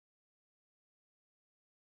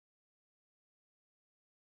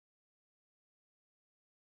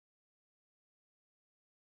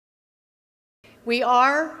We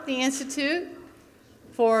are the Institute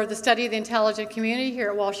for the Study of the Intelligent Community here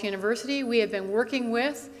at Walsh University. We have been working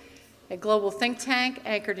with a global think tank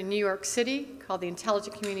anchored in New York City called the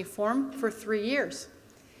Intelligent Community Forum for 3 years.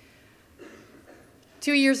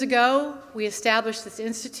 2 years ago, we established this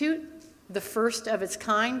institute, the first of its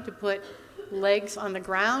kind to put legs on the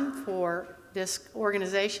ground for this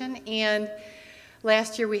organization, and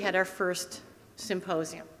last year we had our first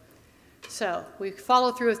symposium. So we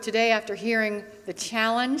follow through with today after hearing the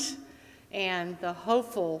challenge and the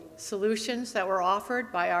hopeful solutions that were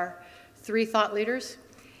offered by our 3 thought leaders,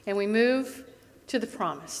 and we move to the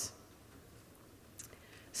promise.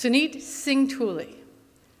 Suneet Singh Tuli,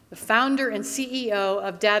 the founder and CEO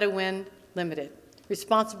of DataWind Limited,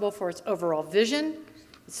 responsible for its overall vision,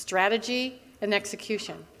 its strategy, and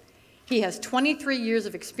execution. He has 23 years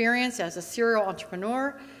of experience as a serial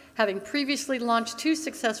entrepreneur, having previously launched 2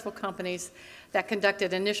 successful companies that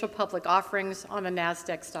conducted initial public offerings on the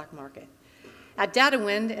NASDAQ stock market. At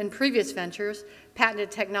DataWind and previous ventures,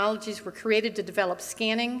 patented technologies were created to develop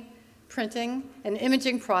scanning, printing, and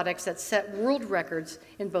imaging products that set world records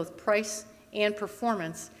in both price and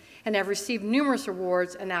performance, and have received numerous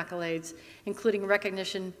awards and accolades, including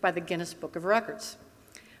recognition by the Guinness Book of Records.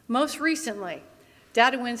 Most recently,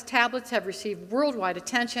 DataWind's tablets have received worldwide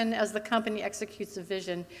attention as the company executes a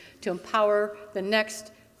vision to empower the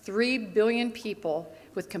next 3 billion people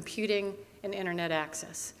with computing and internet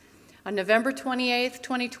access. On November 28,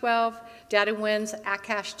 2012, DataWind's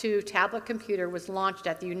Akash 2 tablet computer was launched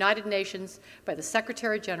at the United Nations by the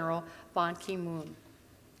Secretary General Ban Ki-moon.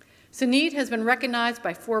 Suneet has been recognized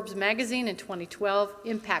by Forbes magazine in 2012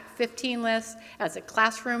 Impact 15 list as a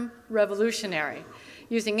classroom revolutionary,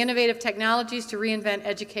 using innovative technologies to reinvent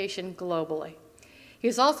education globally. He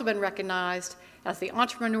has also been recognized as the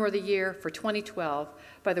Entrepreneur of the Year for 2012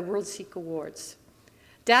 by the World Seek Awards.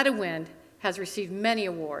 DataWind has received many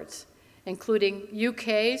awards, including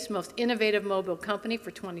UK's Most Innovative Mobile Company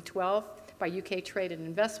for 2012 by UK Trade and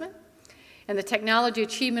Investment, and the Technology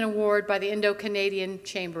Achievement Award by the Indo-Canadian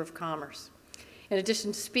Chamber of Commerce. In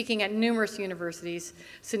addition to speaking at numerous universities,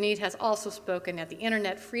 Suneet has also spoken at the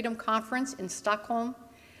Internet Freedom Conference in Stockholm,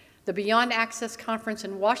 the Beyond Access Conference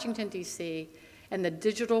in Washington, D.C., and the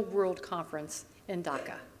Digital World Conference in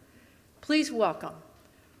Dhaka. Please welcome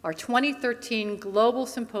our 2013 Global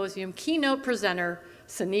Symposium keynote presenter,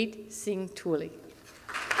 Suneet Singh Tuli.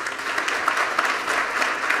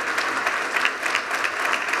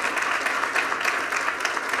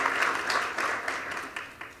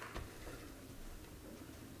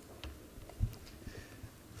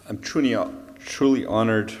 I'm truly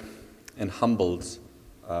honored and humbled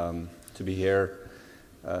to be here,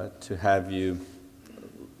 to have you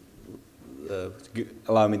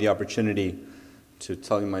allow me the opportunity to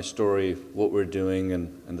tell you my story, what we're doing,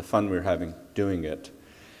 and the fun we're having doing it.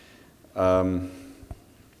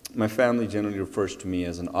 My family generally refers to me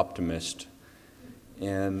as an optimist,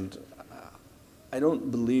 and I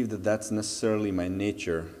don't believe that that's necessarily my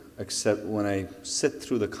nature, except when I sit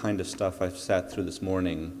through the kind of stuff I've sat through this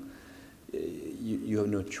morning, you have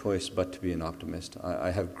no choice but to be an optimist.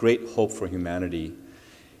 I have great hope for humanity,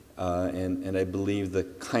 and I believe the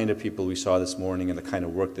kind of people we saw this morning and the kind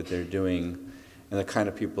of work that they're doing and the kind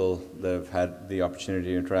of people that I've had the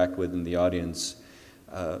opportunity to interact with in the audience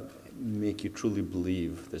make you truly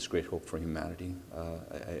believe there's great hope for humanity.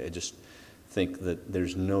 I just think that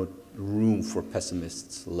there's no room for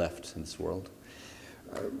pessimists left in this world.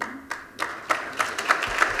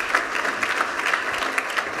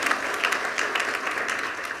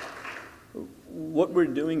 What we're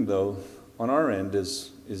doing, though, on our end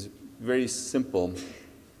is very simple,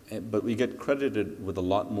 but we get credited with a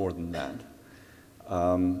lot more than that.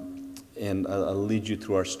 And I'll lead you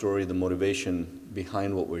through our story, the motivation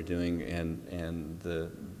behind what we're doing, and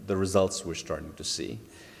the results we're starting to see.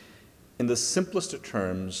 In the simplest of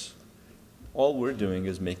terms, all we're doing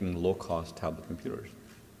is making low-cost tablet computers.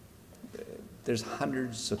 There's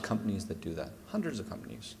hundreds of companies that do that, hundreds of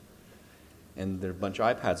companies. And there are a bunch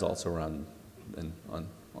of iPads also around and on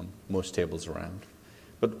most tables around.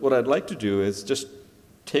 But what I'd like to do is just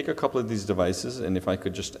take a couple of these devices, and if I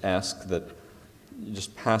could just ask that you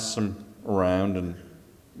just pass them around and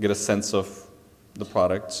get a sense of the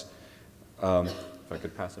products. If I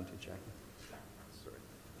could pass them to you, Jack.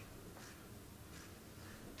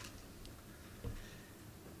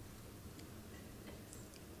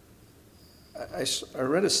 I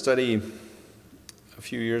read a study a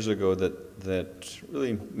few years ago that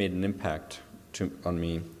really made an impact on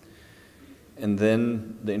me. And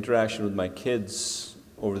then the interaction with my kids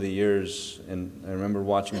over the years, and I remember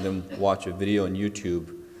watching them watch a video on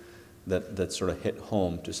YouTube that sort of hit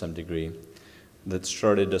home to some degree, that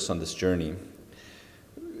started us on this journey.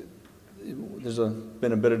 There's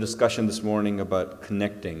been a bit of discussion this morning about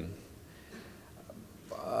connecting.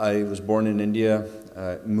 I was born in India,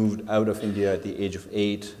 moved out of India at the age of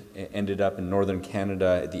 8, ended up in northern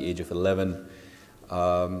Canada at the age of 11,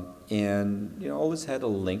 and always had a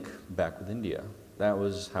link back with India. That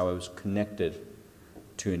was how I was connected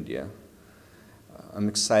to India. I'm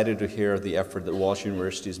excited to hear the effort that Walsh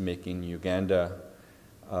University is making in Uganda.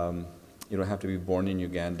 You don't have to be born in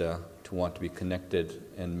Uganda to want to be connected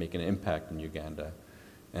and make an impact in Uganda.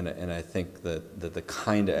 And I think that the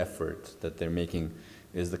kind of effort that they're making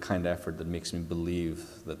is the kind of effort that makes me believe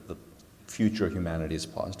that the future of humanity is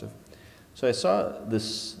positive. So I saw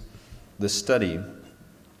this study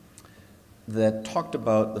that talked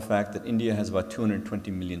about the fact that India has about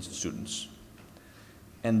 220 million students.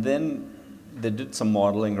 And then they did some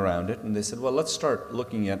modeling around it, and they said, well, let's start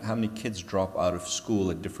looking at how many kids drop out of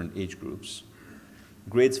school at different age groups.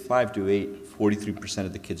 Grades 5 to 8, 43%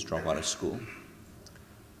 of the kids drop out of school.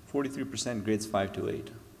 43% grades 5 to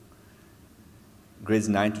 8. Grades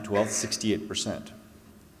 9 to 12, 68%.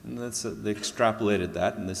 And they extrapolated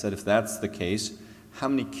that, and they said, if that's the case, how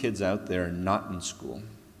many kids out there are not in school?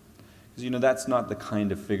 Because that's not the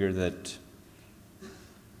kind of figure that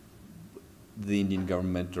the Indian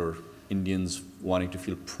government or Indians wanting to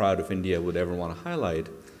feel proud of India would ever want to highlight,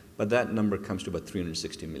 but that number comes to about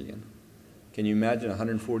 360 million. Can you imagine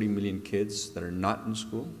 140 million kids that are not in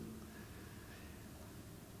school?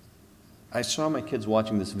 I saw my kids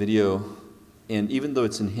watching this video, and even though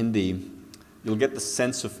it's in Hindi, you'll get the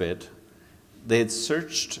sense of it. They had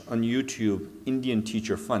searched on YouTube, Indian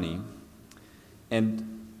teacher funny,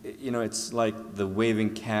 and it's like the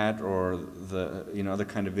waving cat or the other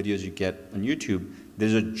kind of videos you get on YouTube.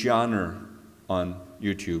 There's a genre on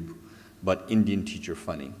YouTube, but Indian teacher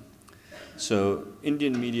funny. So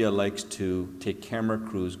Indian media likes to take camera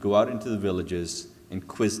crews, go out into the villages, and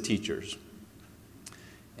quiz teachers.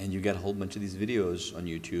 And you get a whole bunch of these videos on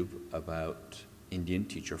YouTube about Indian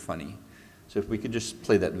teacher funny. So if we could just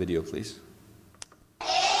play that video, please.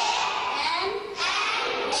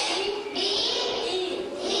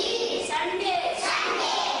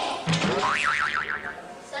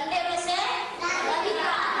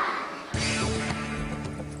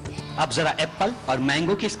 अब जरा Apple और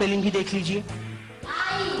mango की spelling भी देख लीजिए।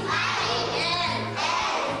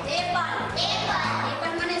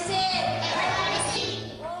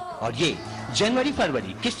 और ये जनवरी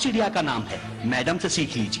फरवरी किस चिड़िया का नाम है? मैडम से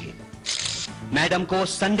सीख लीजिए। मैडम को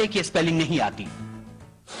संडे की स्पेलिंग नहीं आती।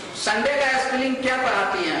 संडे का स्पेलिंग क्या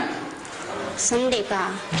पढ़ाती हैं? संडे का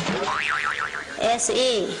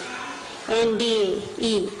SANDE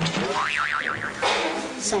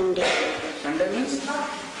संडे। संडे मीन्स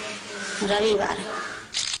रविवार।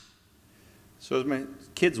 So as my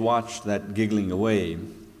kids watched that giggling away,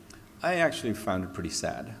 I actually found it pretty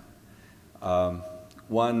sad. I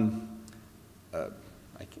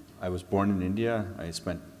was born in India. I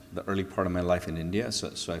spent the early part of my life in India,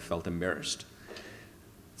 so I felt embarrassed.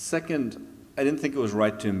 Second, I didn't think it was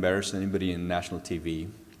right to embarrass anybody in national TV,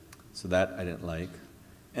 so that I didn't like.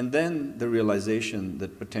 And then the realization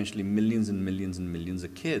that potentially millions and millions and millions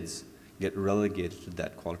of kids get relegated to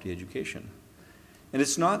that quality education. And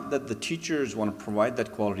it's not that the teachers want to provide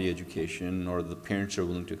that quality education or the parents are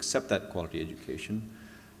willing to accept that quality education.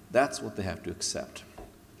 That's what they have to accept.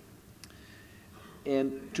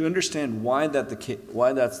 And to understand why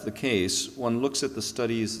that's the case, one looks at the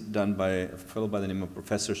studies done by a fellow by the name of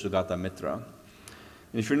Professor Sugata Mitra.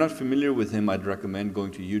 And if you're not familiar with him, I'd recommend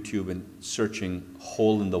going to YouTube and searching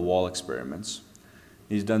hole-in-the-wall experiments.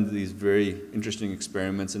 He's done these very interesting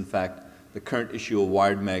experiments. In fact, the current issue of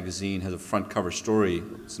Wired magazine has a front cover story,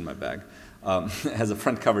 it's in my bag, has a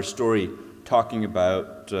front cover story talking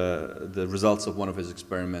about the results of one of his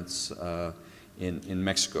experiments in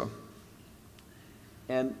Mexico.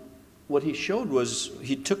 And what he showed was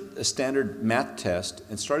he took a standard math test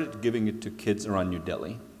and started giving it to kids around New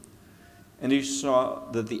Delhi. And he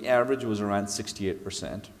saw that the average was around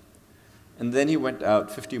 68%. And then he went out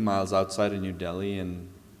 50 miles outside of New Delhi and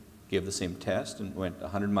gave the same test and went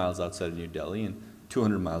 100 miles outside of New Delhi and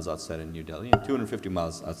 200 miles outside of New Delhi and 250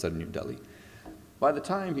 miles outside of New Delhi. By the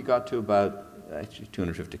time he got to about, actually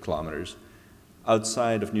 250 kilometers,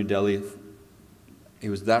 outside of New Delhi, he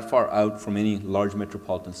was that far out from any large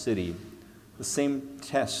metropolitan city, the same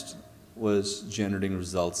test was generating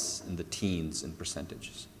results in the teens in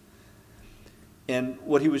percentages. And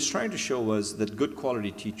what he was trying to show was that good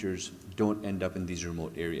quality teachers don't end up in these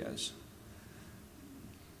remote areas.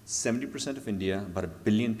 70% of India, about 1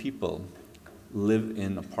 billion people, live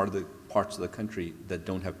in parts of the country that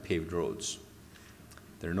don't have paved roads.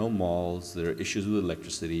 There are no malls, there are issues with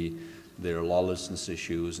electricity, there are lawlessness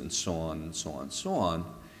issues, and so on, and so on, and so on.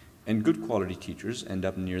 And good quality teachers end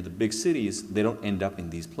up near the big cities. They don't end up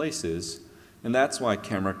in these places. And that's why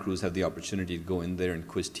camera crews have the opportunity to go in there and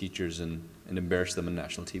quiz teachers and embarrass them on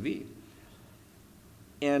national TV.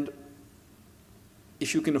 And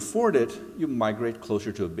if you can afford it, you migrate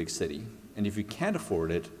closer to a big city. And if you can't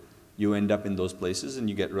afford it, you end up in those places and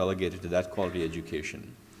you get relegated to that quality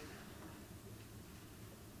education.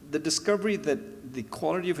 The discovery that the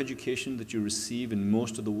quality of education that you receive in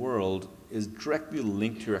most of the world is directly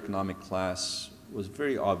linked to your economic class was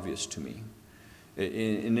very obvious to me.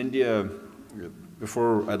 In India,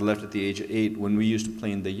 before I'd left at the age of 8, when we used to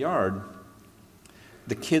play in the yard,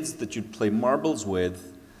 the kids that you'd play marbles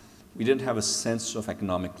with, we didn't have a sense of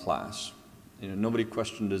economic class. You know, nobody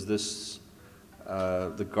questioned, is this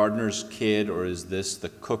the gardener's kid, or is this the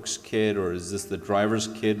cook's kid, or is this the driver's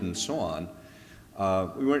kid, and so on.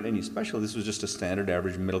 We weren't any special. This was just a standard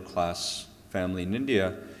average middle-class family in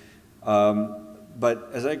India. But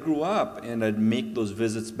as I grew up and I'd make those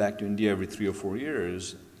visits back to India every 3 or 4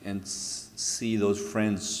 years and see those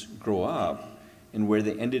friends grow up and where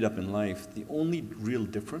they ended up in life, the only real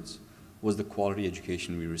difference was the quality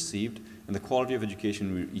education we received. And the quality of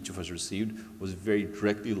education each of us received was very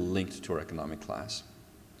directly linked to our economic class.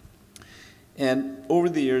 And over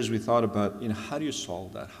the years, we thought about, how do you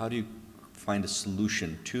solve that? How do you find a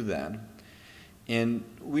solution to that? And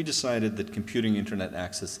we decided that computing internet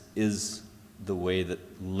access is the way that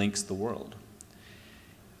links the world.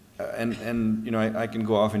 I can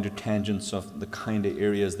go off into tangents of the kind of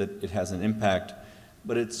areas that it has an impact,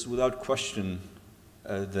 but it's without question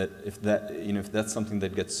that if that's something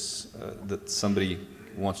that gets that somebody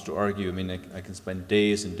wants to argue, I can spend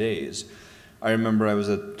days and days. I remember I was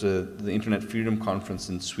at the Internet Freedom Conference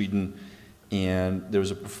in Sweden, and there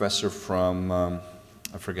was a professor from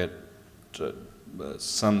I forget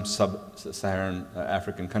some sub-Saharan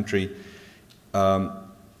African country.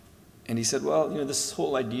 And he said, well, this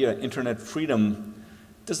whole idea, internet freedom,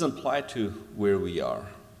 doesn't apply to where we are.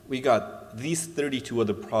 We got these 32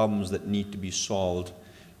 other problems that need to be solved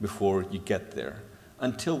before you get there.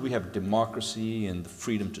 Until we have democracy and the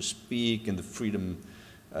freedom to speak and the freedom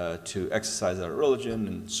to exercise our religion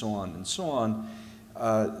and so on,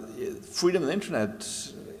 freedom of the internet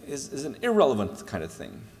is an irrelevant kind of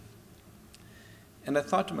thing. And I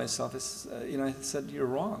thought to myself, I said, you're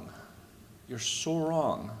wrong. You're so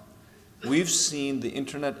wrong. We've seen the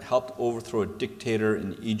internet helped overthrow a dictator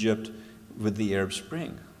in Egypt with the Arab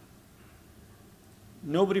Spring.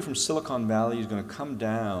 Nobody from Silicon Valley is going to come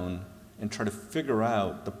down and try to figure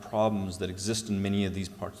out the problems that exist in many of these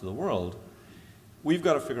parts of the world. We've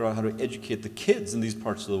got to figure out how to educate the kids in these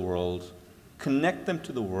parts of the world, connect them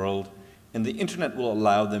to the world, and the internet will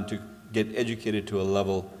allow them to get educated to a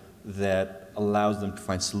level that allows them to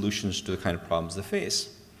find solutions to the kind of problems they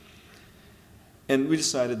face. And we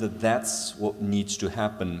decided that that's what needs to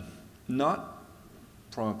happen, not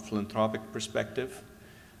from a philanthropic perspective,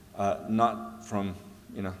 not from,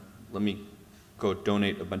 let me go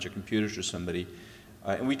donate a bunch of computers to somebody.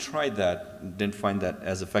 And we tried that, didn't find that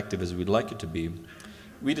as effective as we'd like it to be.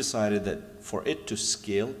 We decided that for it to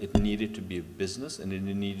scale, it needed to be a business, and it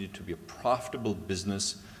needed to be a profitable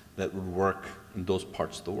business that would work in those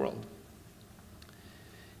parts of the world.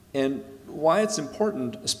 And why it's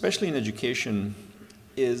important, especially in education,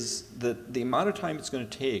 is that the amount of time it's going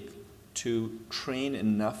to take to train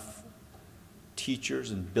enough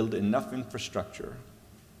teachers and build enough infrastructure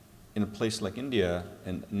in a place like India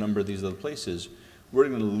and a number of these other places, we're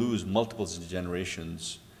going to lose multiples of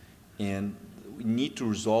generations. And we need to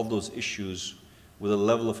resolve those issues with a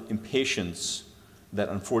level of impatience that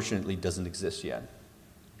unfortunately doesn't exist yet.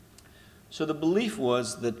 So the belief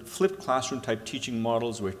was that flipped classroom type teaching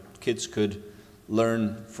models where kids could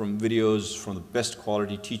learn from videos from the best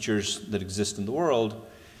quality teachers that exist in the world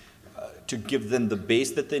to give them the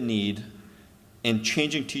base that they need, and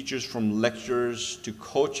changing teachers from lecturers to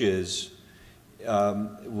coaches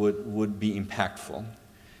would be impactful.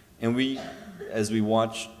 And we, as we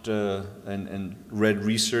watched and read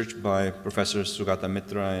research by Professor Sugata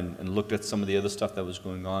Mitra and looked at some of the other stuff that was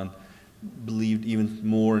going on, believed even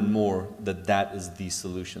more and more that that is the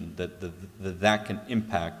solution, that can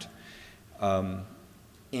impact.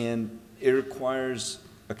 And it requires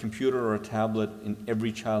a computer or a tablet in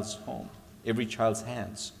every child's home, every child's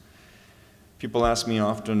hands. People ask me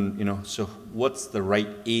often, so what's the right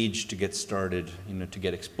age to get started, to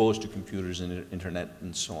get exposed to computers and internet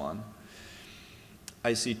and so on?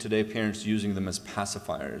 I see today parents using them as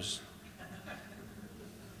pacifiers.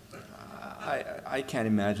 I can't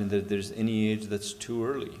imagine that there's any age that's too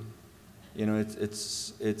early. You know,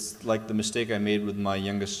 it's like the mistake I made with my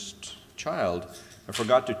youngest child. I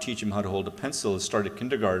forgot to teach him how to hold a pencil. Started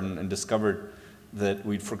kindergarten and discovered that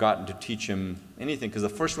we'd forgotten to teach him anything, because the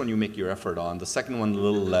first one you make your effort on, the second one a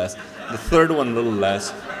little less, the third one a little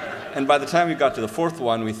less, and by the time we got to the fourth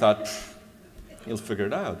one, we thought, he'll figure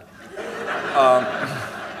it out.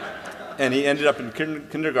 And he ended up in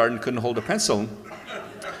kindergarten, couldn't hold a pencil,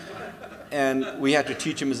 and we had to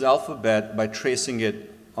teach him his alphabet by tracing it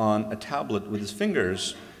on a tablet with his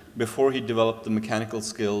fingers before he developed the mechanical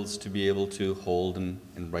skills to be able to hold and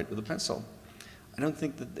write with a pencil. I don't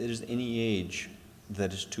think that there's any age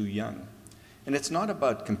that is too young. And it's not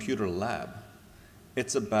about computer lab.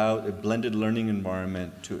 It's about a blended learning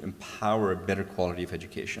environment to empower a better quality of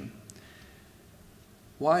education.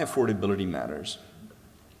 Why affordability matters?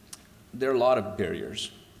 There are a lot of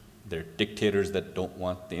barriers. There are dictators that don't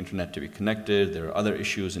want the internet to be connected. There are other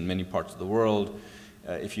issues in many parts of the world.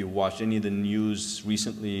 If you watched any of the news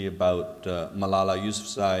recently about Malala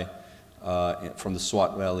Yousafzai from the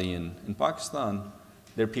Swat Valley in Pakistan,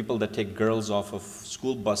 there are people that take girls off of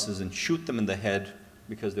school buses and shoot them in the head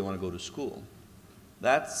because they want to go to school.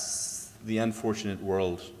 That's the unfortunate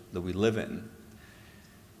world that we live in.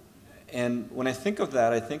 And when I think of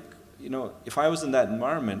that, I think, you know, if I was in that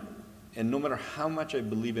environment, and no matter how much I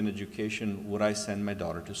believe in education, would I send my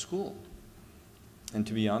daughter to school? And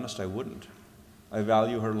to be honest, I wouldn't. I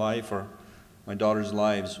value her life, or my daughter's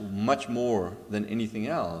lives, much more than anything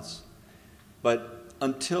else. But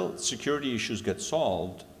until security issues get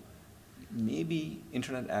solved, maybe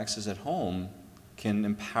internet access at home can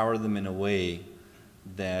empower them in a way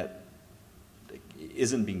that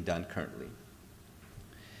isn't being done currently.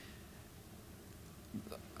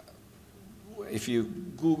 If you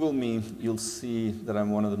Google me, you'll see that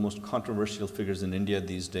I'm one of the most controversial figures in India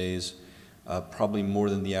these days, probably more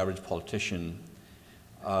than the average politician.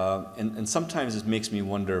 And sometimes it makes me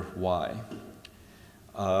wonder why.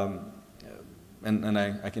 And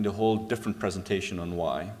I can do a whole different presentation on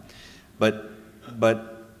why. But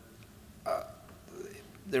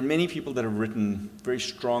there are many people that have written very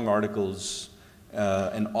strong articles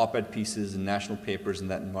and op-ed pieces in national papers in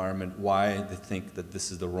that environment, why they think that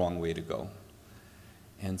this is the wrong way to go.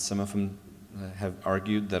 And some of them have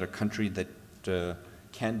argued that a country that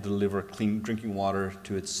can't deliver clean drinking water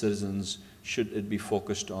to its citizens, should it be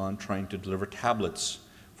focused on trying to deliver tablets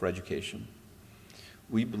for education?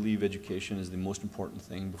 We believe education is the most important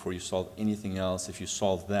thing before you solve anything else. If you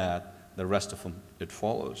solve that, the rest of it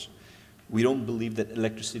follows. We don't believe that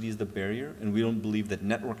electricity is the barrier, and we don't believe that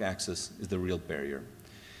network access is the real barrier.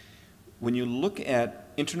 When you look at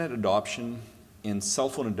internet adoption and cell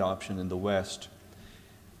phone adoption in the West,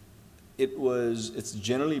 it's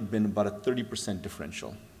generally been about a 30%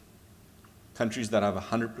 differential. Countries that have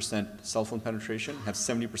 100% cell phone penetration have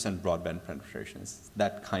 70% broadband penetration. It's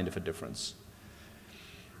that kind of a difference.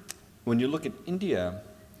 When you look at India,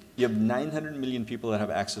 you have 900 million people that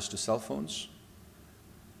have access to cell phones,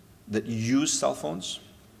 that use cell phones,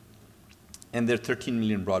 and there are 13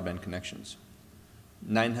 million broadband connections.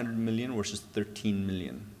 900 million versus 13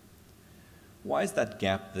 million. Why is that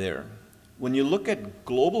gap there? When you look at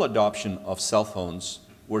global adoption of cell phones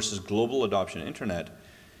versus global adoption of internet,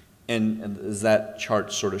 and as that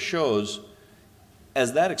chart sort of shows,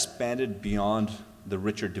 as that expanded beyond the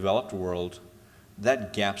richer developed world,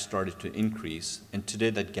 that gap started to increase, and today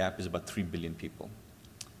that gap is about 3 billion people.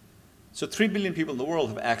 So 3 billion people in the world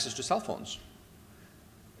have access to cell phones.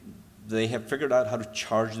 They have figured out how to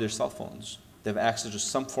charge their cell phones. They have access to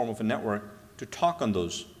some form of a network to talk on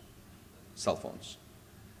those cell phones.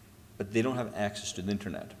 But they don't have access to the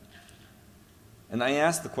internet. And I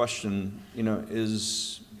asked the question, you know,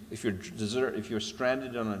 if you're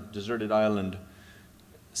stranded on a deserted island,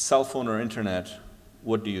 cell phone or internet,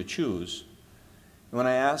 what do you choose? And when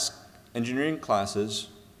I ask engineering classes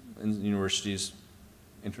in universities,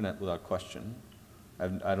 internet without question. I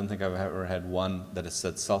don't think I've ever had one that has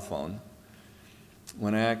said cell phone.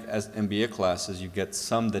 When I ask MBA classes, you get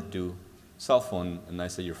some that do cell phone, and I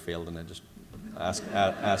say you're failed, and I just ask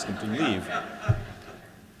them to leave.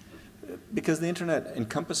 Because the internet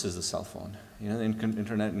encompasses the cell phone. You know, the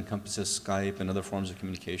internet encompasses Skype and other forms of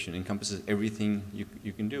communication, encompasses everything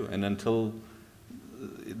you can do. And until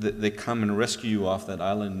they come and rescue you off that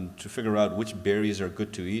island to figure out which berries are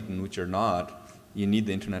good to eat and which are not, you need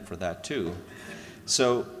the internet for that too.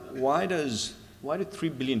 So why do 3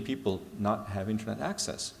 billion people not have internet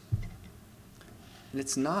access? And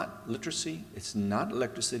it's not literacy, it's not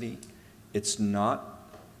electricity, it's not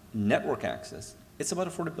network access, it's about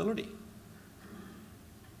affordability.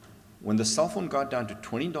 When the cell phone got down to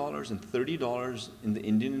 $20 and $30 in the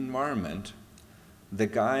Indian environment, the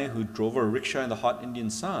guy who drove a rickshaw in the hot Indian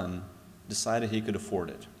sun decided he could afford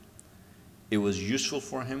it. It was useful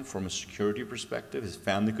for him from a security perspective. His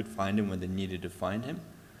family could find him when they needed to find him.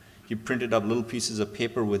 He printed up little pieces of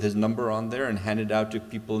paper with his number on there and handed out to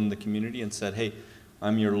people in the community and said, hey,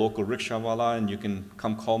 I'm your local rickshawala and you can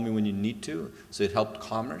come call me when you need to. So it helped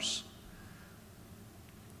commerce.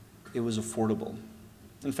 It was affordable.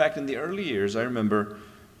 In fact, in the early years, I remember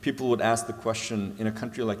people would ask the question in a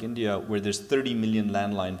country like India where there's 30 million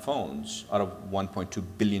landline phones out of 1.2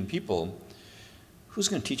 billion people, who's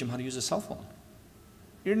going to teach them how to use a cell phone?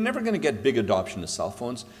 You're never going to get big adoption of cell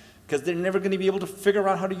phones because they're never going to be able to figure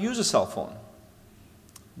out how to use a cell phone.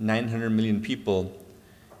 900 million people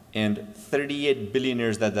and 38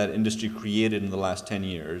 billionaires that industry created in the last 10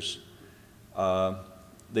 years,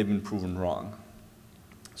 they've been proven wrong.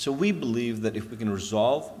 So we believe that if we can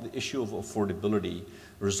resolve the issue of affordability,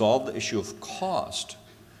 resolve the issue of cost,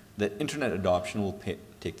 that internet adoption will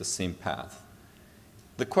take the same path.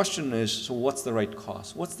 The question is, so what's the right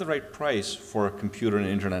cost? What's the right price for a computer and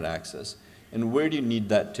internet access? And where do you need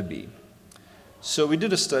that to be? So we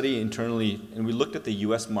did a study internally, and we looked at the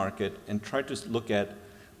US market and tried to look at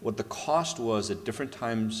what the cost was at different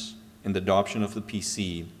times in the adoption of the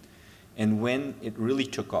PC and when it really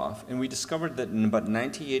took off. And we discovered that in about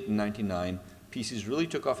 98 and 99, PCs really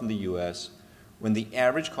took off in the US when the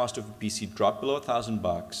average cost of a PC dropped below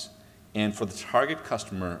 $1,000, and for the target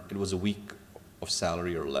customer, it was a week of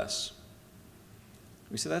salary or less.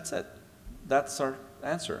 We said, that's it. That's our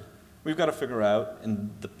answer. We've got to figure out, in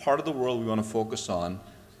the part of the world we want to focus on,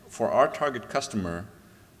 for our target customer,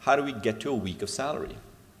 how do we get to a week of salary?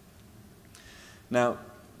 Now,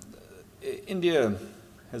 India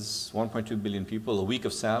has 1.2 billion people. A week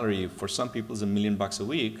of salary for some people is $1 million a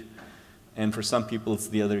week, and for some people it's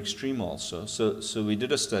the other extreme also. So we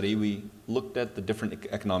did a study. We looked at the different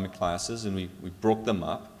economic classes and we broke them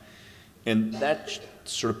up. And that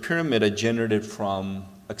sort of pyramid I generated from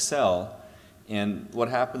Excel. And what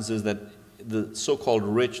happens is that the so-called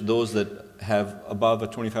rich, those that have above a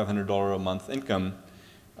 $2,500 a month income,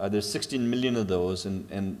 there's 16 million of those,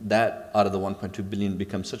 and that out of the 1.2 billion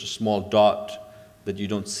becomes such a small dot that you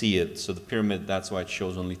don't see it. So the pyramid, that's why it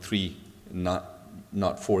shows only 3,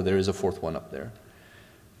 not 4. There is a 4th one up there.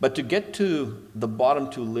 But to get to the bottom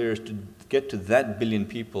 2 layers, to get to that billion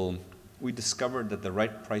people, we discovered that the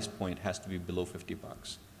right price point has to be below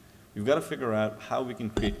 $50. We've got to figure out how we can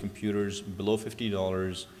create computers below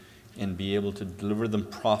 $50 and be able to deliver them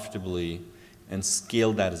profitably and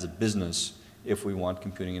scale that as a business if we want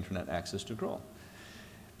computing internet access to grow.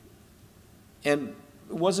 And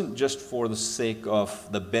it wasn't just for the sake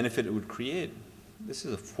of the benefit it would create. This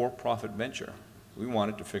is a for-profit venture. We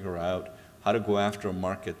wanted to figure out how to go after a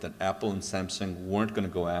market that Apple and Samsung weren't going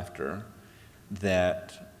to go after,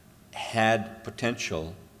 that had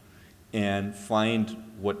potential, and find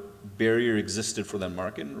what barrier existed for that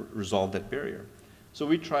market and resolve that barrier. So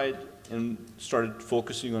we tried and started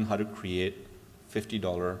focusing on how to create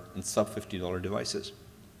 $50 and sub-$50 devices.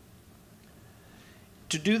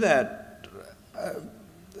 To do that, a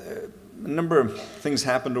number of things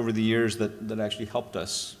happened over the years that actually helped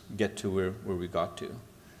us get to where we got to.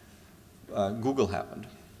 Google happened.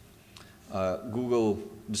 Google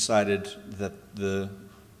decided that the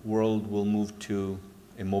world will move to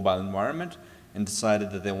a mobile environment and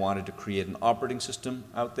decided that they wanted to create an operating system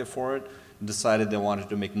out there for it, and decided they wanted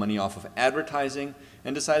to make money off of advertising,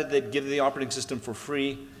 and decided they'd give the operating system for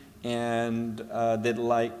free, and they'd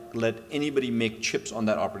let anybody make chips on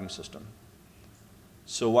that operating system.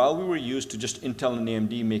 So while we were used to just Intel and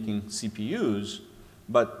AMD making CPUs,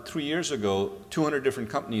 but 3 years ago, 200 different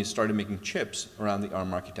companies started making chips around the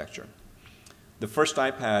ARM architecture. The first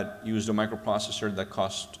iPad used a microprocessor that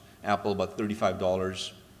cost Apple about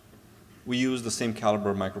 $35. We use the same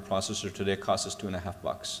caliber microprocessor today, it costs us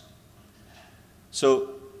 $2.50.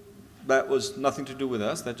 So that was nothing to do with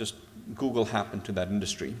us, that just Google happened to that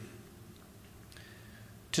industry.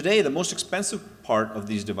 Today, the most expensive part of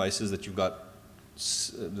these devices that you've got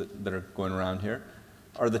that are going around here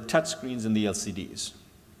are the touch screens and the LCDs.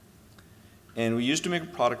 And we used to make a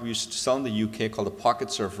product we used to sell in the UK called the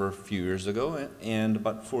Pocket Surfer a few years ago, and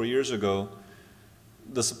about 4 years ago,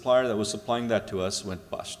 the supplier that was supplying that to us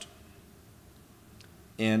went bust.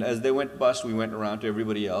 And as they went bust, we went around to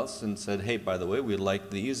everybody else and said, hey, by the way, we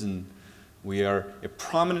like these, and we are a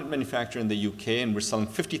prominent manufacturer in the UK, and we're selling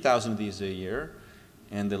 50,000 of these a year.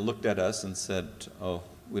 And they looked at us and said, oh,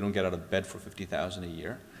 we don't get out of bed for 50,000 a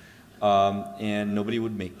year. And nobody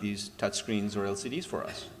would make these touchscreens or LCDs for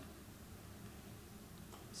us.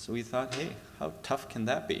 So we thought, hey, how tough can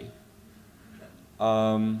that be?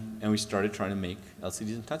 And we started trying to make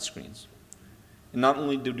LCDs and touchscreens. And not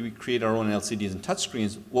only did we create our own LCDs and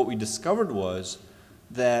touchscreens, what we discovered was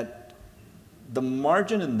that the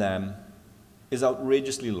margin in them is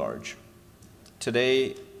outrageously large.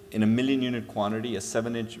 Today, in a 1 million unit quantity, a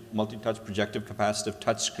 7-inch multi-touch projective capacitive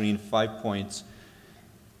touchscreen, 5 points,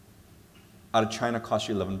 out of China costs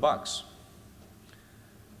you $11.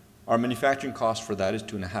 Our manufacturing cost for that is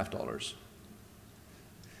 $2.50.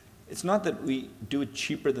 It's not that we do it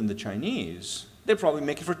cheaper than the Chinese. They probably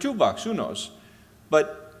make it for $2, who knows?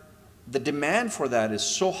 But the demand for that is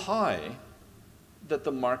so high that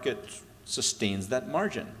the market sustains that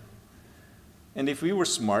margin. And if we were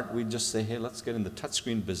smart, we'd just say, hey, let's get in the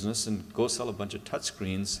touchscreen business and go sell a bunch of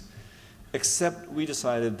touchscreens, except we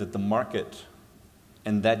decided that the market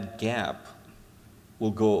and that gap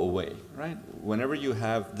will go away, right? Whenever you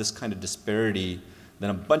have this kind of disparity, then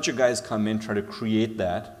a bunch of guys come in, try to create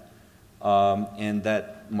that, and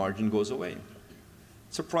that margin goes away.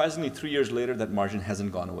 Surprisingly, 3 years later, that margin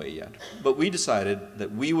hasn't gone away yet. But we decided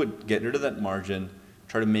that we would get rid of that margin,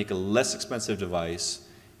 try to make a less expensive device,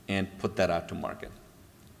 and put that out to market.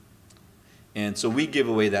 And so we give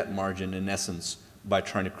away that margin, in essence, by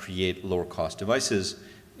trying to create lower cost devices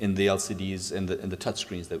in the LCDs and the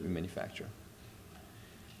touchscreens that we manufacture.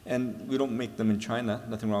 And we don't make them in China.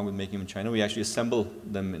 Nothing wrong with making them in China. We actually assemble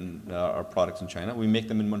them in our products in China. We make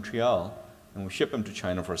them in Montreal, and we ship them to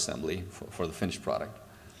China for assembly for the finished product.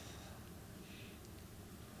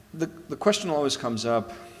 The question always comes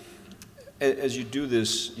up, as you do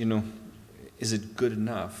this, you know, is it good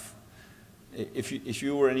enough? If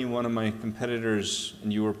you were any one of my competitors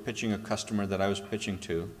and you were pitching a customer that I was pitching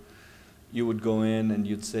to, you would go in and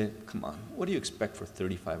you'd say, come on, what do you expect for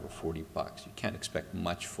 35 or 40 bucks? You can't expect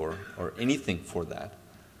much for, or anything for that.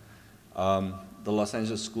 The Los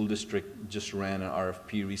Angeles School District just ran an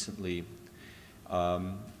RFP recently,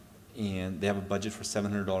 and they have a budget for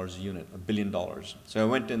 $700 a unit, $1 billion. So I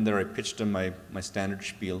went in there, I pitched them my standard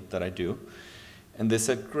spiel that I do, and they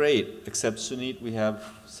said, great, except Suneet, we have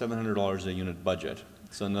 $700 a unit budget.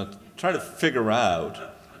 So now try to figure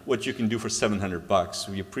out what you can do for 700 bucks.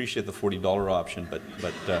 We appreciate the $40 option, but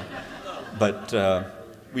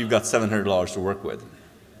we've got $700 to work with.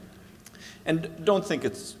 And don't think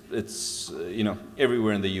it's you know,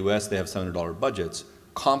 everywhere in the U.S. they have $700 budgets.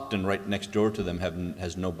 Compton, right next door to them,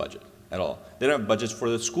 has no budget at all. They don't have budgets for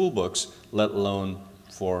the school books, let alone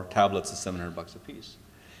for tablets at $700 a piece.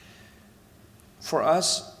 For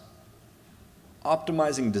us,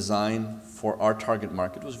 optimizing design for our target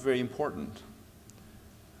market was very important.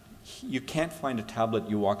 You can't find a tablet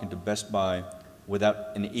you walk into Best Buy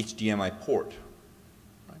without an HDMI port.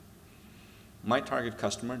 Right? My target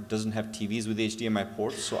customer doesn't have TVs with HDMI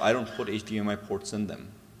ports, so I don't put HDMI ports in them.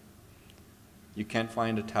 You can't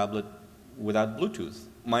find a tablet without Bluetooth.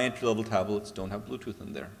 My entry-level tablets don't have Bluetooth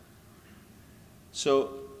in there.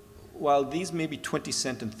 So while these may be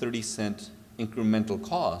 20-cent and 30-cent incremental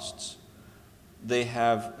costs, they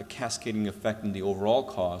have a cascading effect in the overall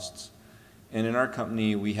costs. And in our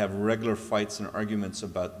company, we have regular fights and arguments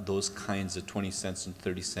about those kinds of 20 cents and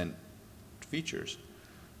 30-cent features.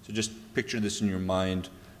 So just picture this in your mind,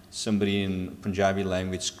 somebody in Punjabi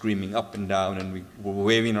language screaming up and down, and we're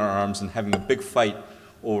waving our arms and having a big fight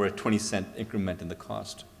over a 20-cent increment in the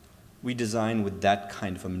cost. We design with that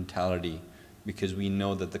kind of a mentality because we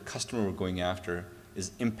know that the customer we're going after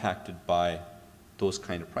is impacted by those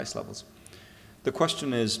kind of price levels. The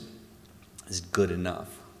question is it good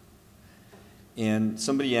enough? And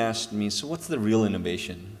somebody asked me, so what's the real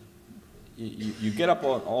innovation? You get up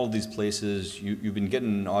all these places, you've been getting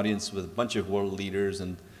an audience with a bunch of world leaders,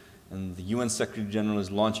 and the UN Secretary General is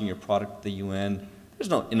launching your product at the UN. There's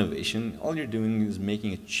no innovation. All you're doing is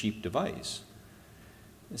making a cheap device.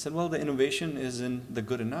 I said, well, the innovation is in the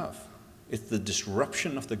good enough. It's the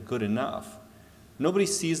disruption of the good enough. Nobody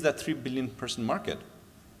sees that 3 billion person market.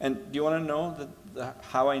 And do you want to know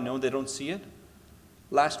how I know they don't see it?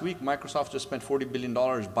 Last week, Microsoft just spent $40 billion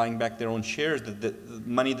buying back their own shares, the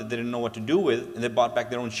money that they didn't know what to do with, and they bought back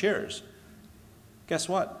their own shares. Guess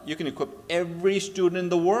what? You can equip every student in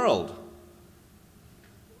the world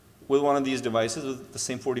with one of these devices with the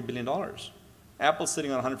same $40 billion. Apple's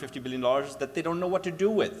sitting on $150 billion that they don't know what to do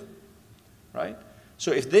with, right?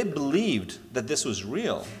 So if they believed that this was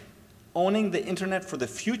real, owning the internet for the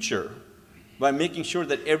future by making sure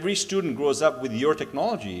that every student grows up with your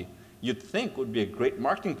technology, you'd think would be a great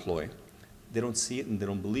marketing ploy. They don't see it and they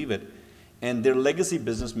don't believe it. And their legacy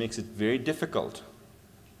business makes it very difficult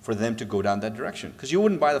for them to go down that direction. Because you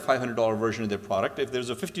wouldn't buy the $500 version of their product if there's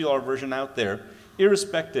a $50 version out there,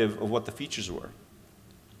 irrespective of what the features were.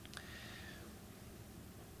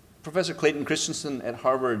 Professor Clayton Christensen at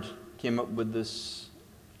Harvard came up with this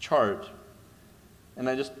chart And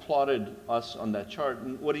I just plotted us on that chart.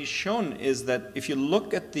 And what he's shown is that if you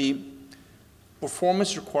look at the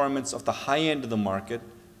performance requirements of the high end of the market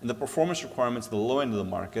and the performance requirements of the low end of the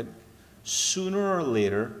market, sooner or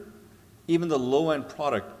later, even the low-end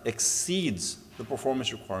product exceeds the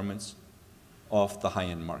performance requirements of the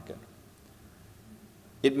high-end market.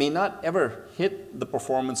 It may not ever hit the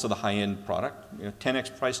performance of the high-end product.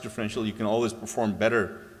 10x price differential, you can always perform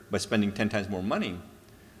better by spending 10 times more money.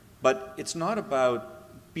 But it's not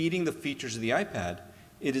about beating the features of the iPad.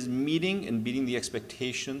 It is meeting and beating the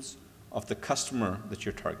expectations of the customer that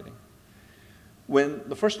you're targeting. When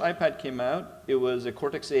the first iPad came out, it was a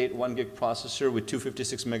Cortex-A8 1 gig processor with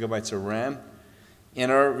 256 megabytes of RAM.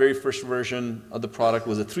 And our very first version of the product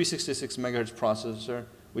was a 366 megahertz processor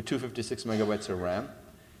with 256 megabytes of RAM.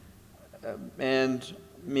 And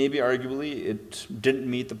maybe arguably it didn't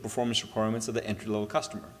meet the performance requirements of the entry-level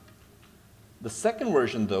customer. The second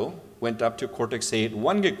version, though, went up to a Cortex-A8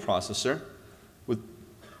 1 gig processor with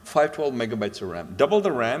 512 megabytes of RAM. Double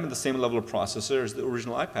the RAM and the same level of processor as the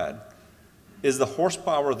original iPad. Is the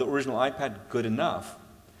horsepower of the original iPad good enough?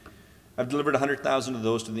 I've delivered 100,000 of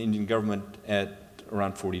those to the Indian government at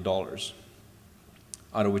around $40,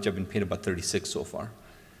 out of which I've been paid about 36 so far.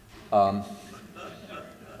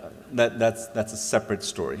 That's a separate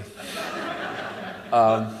story.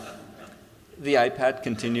 The iPad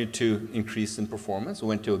continued to increase in performance. It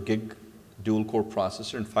went to a gig dual-core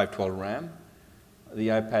processor and 512 RAM. The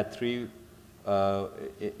iPad 3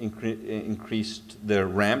 increased the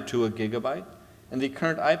RAM to a gigabyte. And the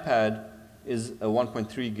current iPad is a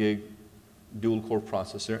 1.3 gig dual-core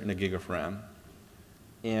processor and a gig of RAM.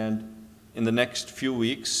 And in the next few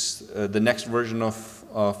weeks, the next version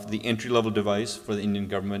of the entry-level device for the Indian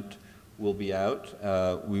government will be out.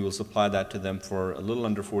 We will supply that to them for a little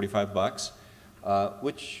under $45,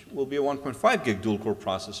 which will be a 1.5 gig dual-core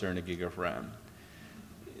processor and a gig of RAM.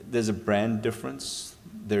 There's a brand difference.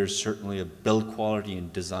 There's certainly a build quality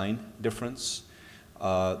and design difference.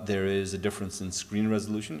 There is a difference in screen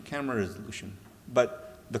resolution, camera resolution.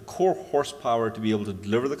 But the core horsepower to be able to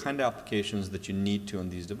deliver the kind of applications that you need to on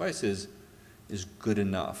these devices is good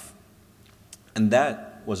enough. And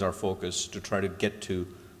that was our focus, to try to get to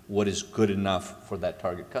what is good enough for that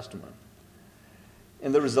target customer.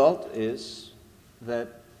 And the result is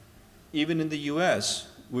that even in the US,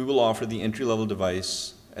 we will offer the entry-level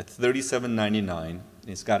device at $37.99.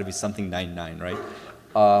 It's got to be something 99, right?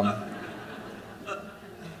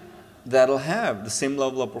 That'll have the same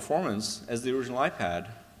level of performance as the original iPad,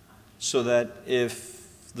 so that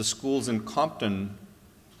if the schools in Compton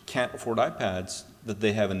can't afford iPads, that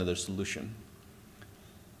they have another solution.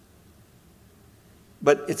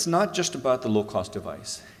 But it's not just about the low-cost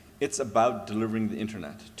device. It's about delivering the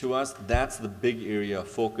internet. To us, that's the big area of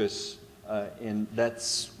focus, and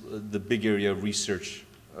that's the big area of research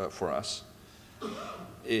for us.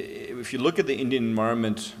 If you look at the Indian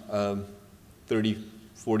environment, 30,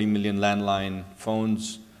 40 million landline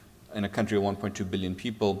phones in a country of 1.2 billion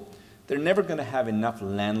people, they're never going to have enough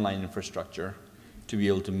landline infrastructure to be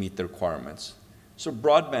able to meet the requirements. So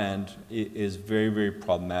broadband is very, very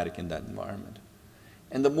problematic in that environment.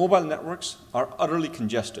 And the mobile networks are utterly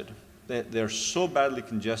congested. They're so badly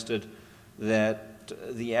congested that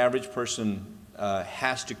the average person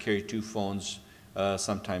has to carry two phones,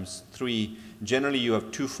 sometimes three. Generally, you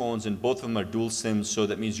have two phones, and both of them are dual SIMs, so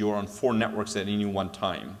that means you're on 4 networks at any one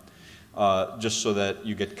time, just so that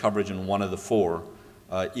you get coverage in one of the 4,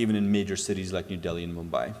 even in major cities like New Delhi and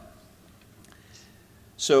Mumbai.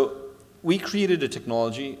 So we created a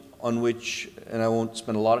technology on which, and I won't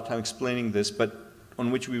spend a lot of time explaining this, but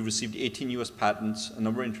on which we received 18 US patents, a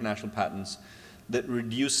number of international patents, that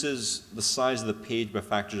reduces the size of the page by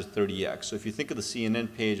factors of 30x. So if you think of the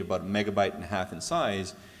CNN page about 1.5 megabytes in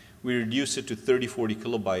size, we reduce it to 30, 40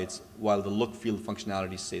 kilobytes while the look, feel,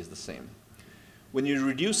 functionality stays the same. When you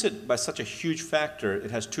reduce it by such a huge factor,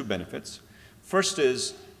 it has 2 benefits. First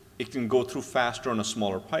is it can go through faster on a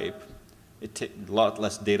smaller pipe. It takes a lot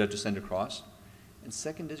less data to send across. And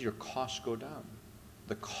second is your costs go down.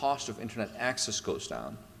 The cost of internet access goes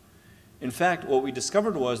down. In fact, what we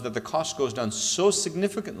discovered was that the cost goes down so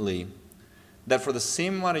significantly that for the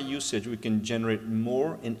same amount of usage, we can generate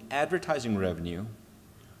more in advertising revenue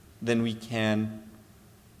than we can,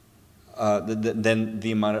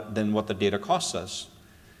 than what the data costs us.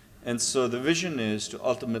 And so the vision is to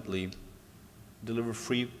ultimately deliver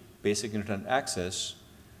free basic internet access.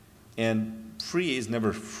 And free is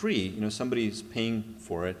never free. Somebody's paying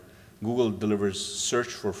for it. Google delivers search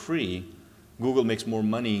for free. Google makes more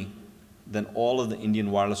money than all of the Indian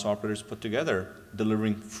wireless operators put together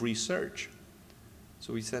delivering free search.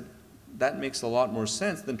 So we said, that makes a lot more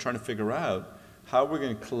sense than trying to figure out how we're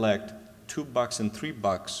going to collect $2 and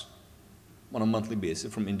 $3 on a monthly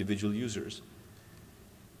basis from individual users.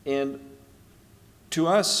 And to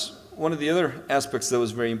us, one of the other aspects that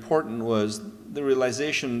was very important was the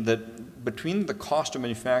realization that between the cost of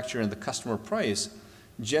manufacture and the customer price,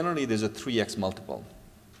 generally there's a 3x multiple.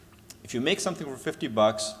 If you make something for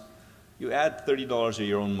 $50, you add $30 of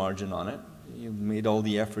your own margin on it. You made all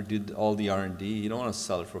the effort, did all the R&D. You don't want to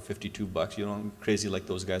sell it for $52. You don't crazy like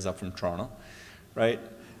those guys up from Toronto, right?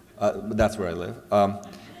 But that's where I live.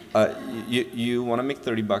 You want to make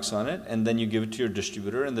 $30 on it, and then you give it to your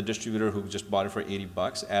distributor, and the distributor who just bought it for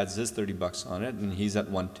 $80 adds his $30 on it, and he's at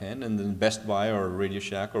 $110, and then Best Buy or Radio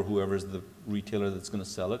Shack or whoever's the retailer that's going to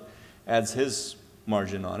sell it adds his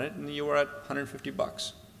margin on it, and you are at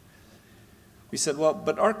 $150. We said, well,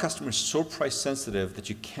 but our customer is so price sensitive that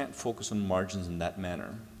you can't focus on margins in that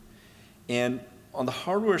manner. And on the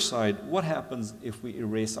hardware side, what happens if we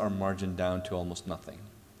erase our margin down to almost nothing?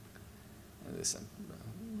 And they said,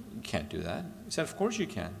 you can't do that. We said, of course you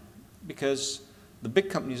can, because the big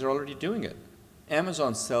companies are already doing it.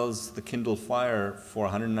 Amazon sells the Kindle Fire for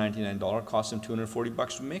 $199, costs them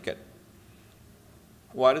 $240 to make it.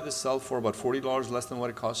 Why do they sell for about $40 less than what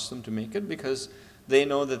it costs them to make it? Because they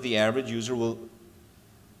know that the average user will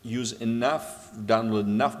use enough, download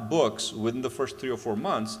enough books within the first 3 or 4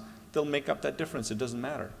 months, they'll make up that difference. It doesn't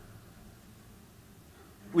matter.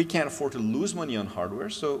 We can't afford to lose money on hardware,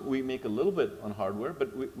 so we make a little bit on hardware,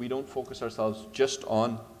 but we don't focus ourselves just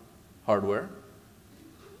on hardware.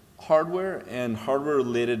 Hardware and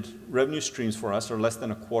hardware-related revenue streams for us are less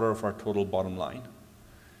than a quarter of our total bottom line.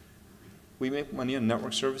 We make money on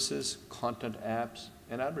network services, content apps,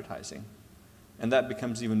 and advertising. And that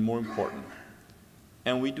becomes even more important.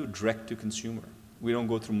 And we do direct to consumer. We don't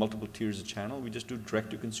go through multiple tiers of channel, we just do direct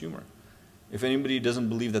to consumer. If anybody doesn't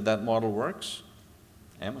believe that that model works,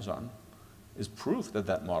 Amazon is proof that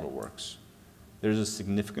that model works. There's a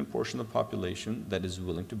significant portion of the population that is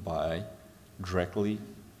willing to buy directly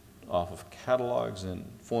off of catalogs and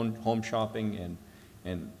home shopping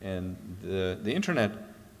and the internet,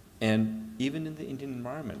 and even in the Indian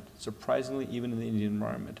environment, surprisingly even in the Indian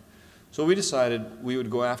environment. So we decided we would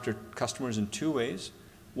go after customers in 2 ways.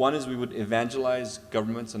 One is we would evangelize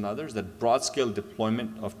governments and others that broad-scale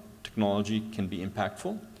deployment of technology can be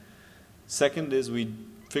impactful. Second is we'd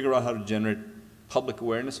figure out how to generate public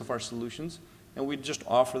awareness of our solutions, and we'd just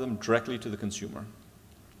offer them directly to the consumer.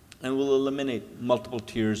 And we'll eliminate multiple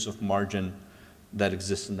tiers of margin that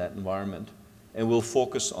exist in that environment. And we'll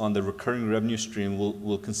focus on the recurring revenue stream.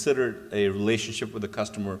 We'll consider a relationship with the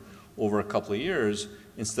customer over a couple of years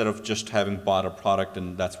instead of just having bought a product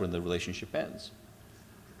and that's when the relationship ends.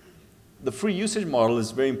 The free usage model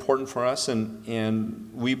is very important for us, and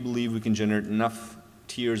we believe we can generate enough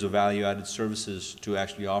tiers of value-added services to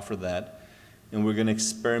actually offer that. And we're going to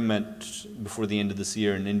experiment before the end of this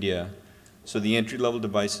year in India. So the entry-level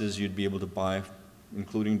devices you'd be able to buy,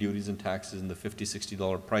 including duties and taxes, in the $50,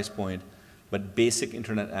 $60 price point, but basic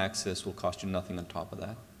internet access will cost you nothing on top of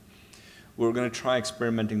that. We're going to try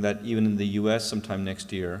experimenting that even in the US sometime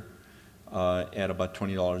next year at about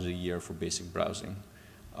 $20 a year for basic browsing,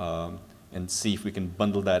 and see if we can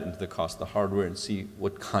bundle that into the cost of the hardware and see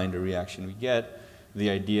what kind of reaction we get. The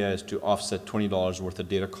idea is to offset $20 worth of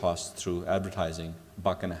data costs through advertising,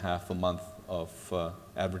 $1.50 a month of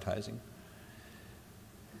advertising.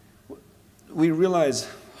 We realize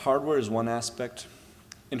hardware is one aspect,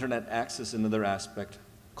 internet access another aspect,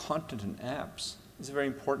 content and apps is a very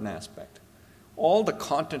important aspect. All the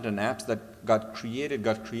content and apps that got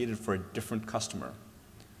created for a different customer.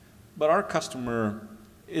 But our customer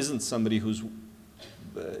isn't somebody who's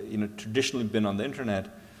traditionally been on the internet,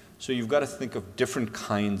 so you've got to think of different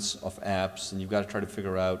kinds of apps, and you've got to try to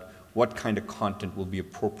figure out what kind of content will be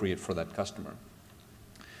appropriate for that customer.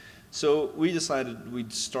 So we decided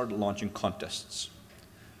we'd start launching contests.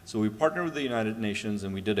 So we partnered with the United Nations,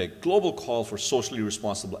 and we did a global call for socially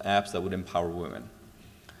responsible apps that would empower women,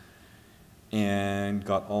 and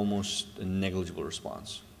got almost a negligible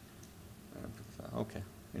response. Okay,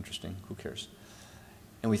 interesting, who cares?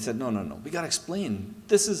 And we said, no, we got to explain.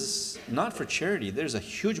 This is not for charity. There's a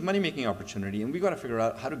huge money-making opportunity, and we got to figure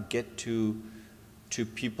out how to get to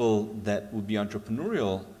people that would be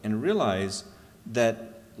entrepreneurial and realize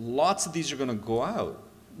that lots of these are going to go out.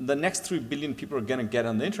 The next 3 billion people are going to get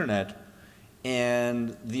on the internet,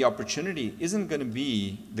 and the opportunity isn't going to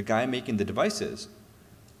be the guy making the devices.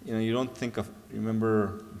 You don't think of,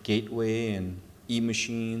 remember Gateway and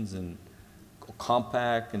E-machines and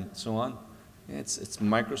Compaq and so on? It's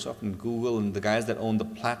Microsoft and Google, and the guys that own the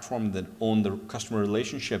platform, that own the customer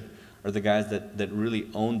relationship, are the guys that really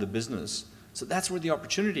own the business. So that's where the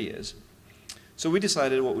opportunity is. So we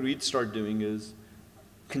decided what we'd start doing is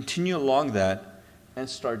continue along that and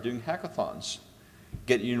start doing hackathons.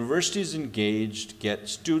 Get universities engaged, get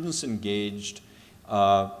students engaged,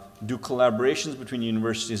 do collaborations between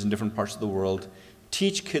universities in different parts of the world,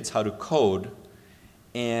 teach kids how to code,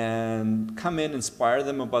 and come in, inspire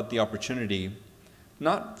them about the opportunity,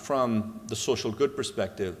 not from the social good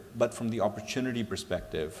perspective, but from the opportunity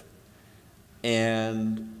perspective,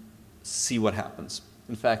 and see what happens.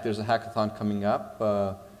 In fact, there's a hackathon coming up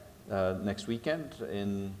next weekend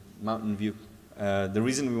in Mountain View. The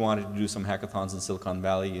reason we wanted to do some hackathons in Silicon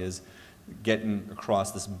Valley is getting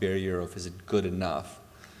across this barrier of is it good enough?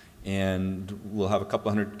 And we'll have a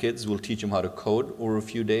couple hundred kids, we'll teach them how to code over a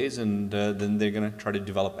few days, and then they're going to try to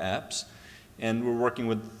develop apps. And we're working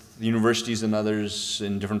with universities and others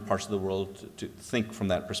in different parts of the world to think from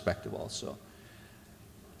that perspective also.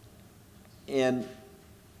 And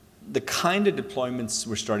the kind of deployments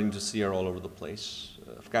we're starting to see are all over the place.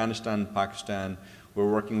 Afghanistan, Pakistan,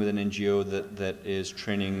 we're working with an NGO that is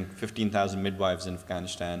training 15,000 midwives in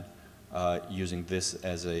Afghanistan using this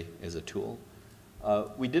as a tool.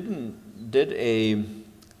 We did a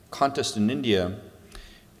contest in India,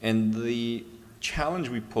 and the challenge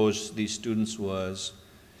we posed to these students was,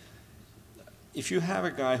 if you have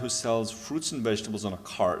a guy who sells fruits and vegetables on a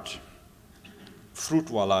cart,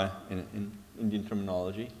 fruit wala in Indian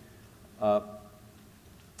terminology,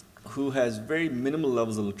 who has very minimal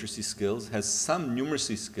levels of literacy skills, has some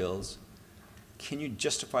numeracy skills, can you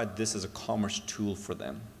justify this as a commerce tool for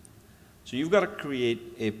them? So you've got to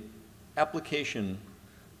create a application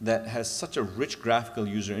that has such a rich graphical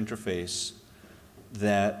user interface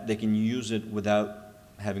that they can use it without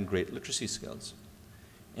having great literacy skills.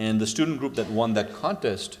 And the student group that won that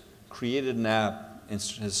contest created an app and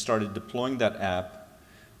has started deploying that app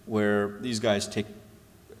where these guys take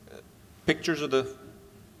pictures of the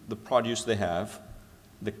produce they have,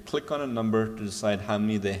 they click on a number to decide how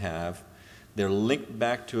many they have, they're linked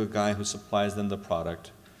back to a guy who supplies them the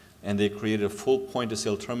product, and they created a full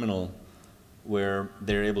point-of-sale terminal where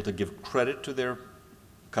they're able to give credit to their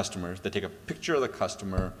customers. They take a picture of the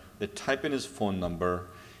customer, they type in his phone number,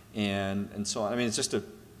 and so on. I mean, it's just a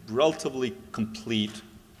relatively complete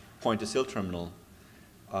point-of-sale terminal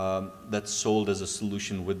that's sold as a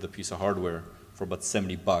solution with the piece of hardware for about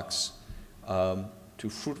 $70 to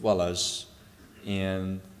fruit wallahs,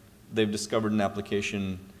 and they've discovered an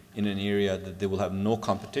application in an area that they will have no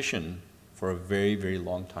competition for a very, very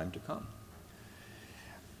long time to come.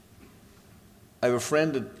 I have a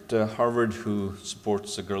friend at Harvard who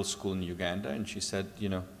supports a girls' school in Uganda, and she said, you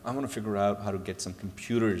know, I want to figure out how to get some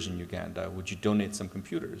computers in Uganda. Would you donate some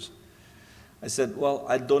computers? I said, well,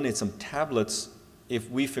 I'd donate some tablets if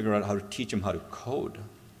we figure out how to teach them how to code.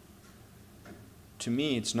 To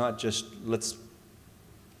me, it's not just let's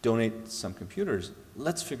donate some computers.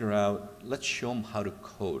 Let's figure out, let's show them how to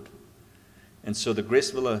code. And so the Grace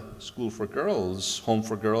Villa School for Girls, Home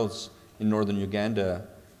for Girls in northern Uganda,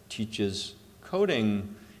 teaches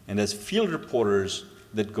coding and has field reporters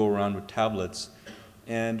that go around with tablets.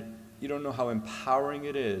 And you don't know how empowering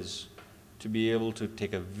it is to be able to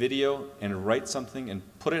take a video and write something and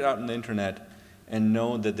put it out on the internet and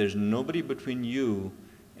know that there's nobody between you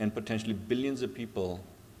and potentially billions of people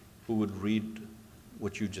who would read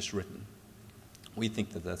what you've just written. We think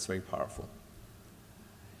that that's very powerful.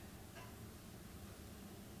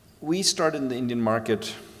 We started in the Indian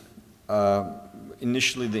market.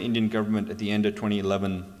 Initially, the Indian government at the end of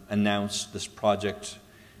 2011 announced this project,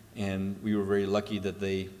 and we were very lucky that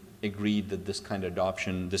they agreed that this kind of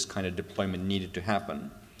adoption, this kind of deployment needed to happen.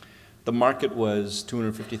 The market was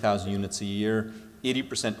 250,000 units a year,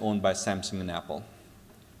 80% owned by Samsung and Apple.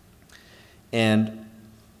 And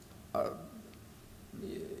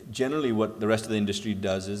generally what the rest of the industry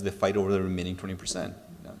does is they fight over the remaining 20%.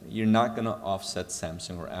 You're not going to offset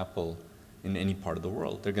Samsung or Apple in any part of the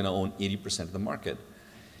world. They're going to own 80% of the market.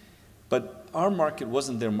 But our market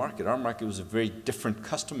wasn't their market. Our market was a very different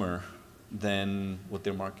customer than what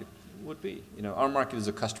their market would be. You know, our market is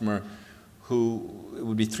a customer who it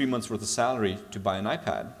would be 3 months worth of salary to buy an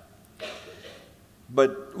iPad.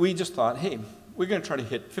 But we just thought, hey, we're going to try to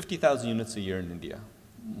hit 50,000 units a year in India.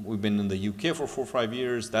 We've been in the UK for 4 or 5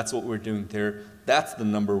 years. That's what we're doing there. That's the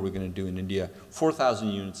number we're going to do in India, 4,000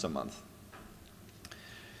 units a month.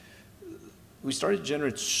 We started to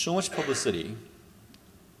generate so much publicity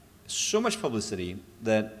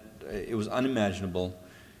that it was unimaginable.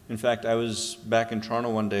 In fact, I was back in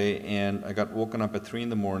Toronto one day and I got woken up at 3 in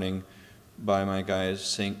the morning by my guys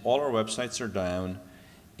saying all our websites are down,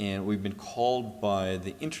 and we've been called by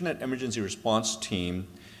the Internet Emergency Response Team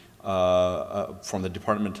from the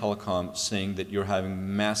Department of Telecom saying that you're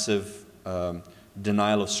having massive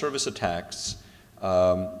denial of service attacks,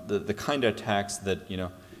 the kind of attacks that,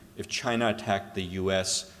 if China attacked the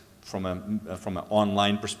U.S. from an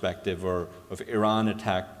online perspective, or if Iran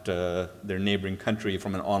attacked their neighboring country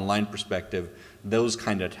from an online perspective, those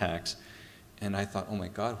kind of attacks. And I thought, oh my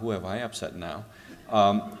God, who have I upset now?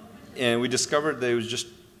 And we discovered that it was just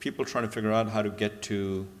people trying to figure out how to get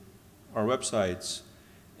to our websites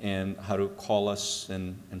and how to call us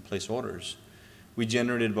and place orders. We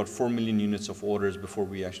generated about 4 million units of orders before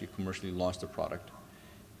we actually commercially launched the product.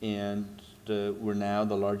 And we're now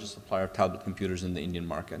the largest supplier of tablet computers in the Indian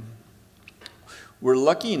market. We're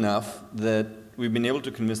lucky enough that we've been able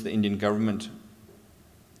to convince the Indian government,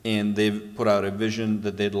 and they've put out a vision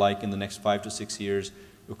that they'd like in the next 5 to 6 years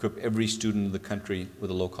to equip every student in the country with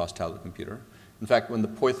a low-cost tablet computer. In fact, when the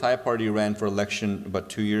Poi Thai party ran for election about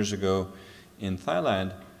 2 years ago in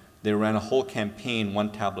Thailand, they ran a whole campaign,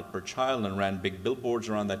 1 tablet per child, and ran big billboards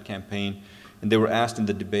around that campaign. And they were asked in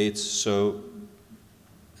the debates, so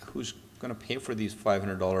who's going to pay for these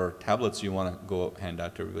 $500 tablets you want to go hand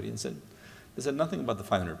out to everybody? And they said nothing about the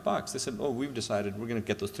 $500. They said, oh, we've decided we're going to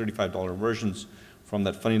get those $35 versions from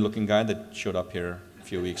that funny-looking guy that showed up here a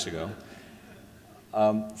few weeks ago.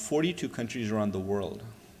 42 countries around the world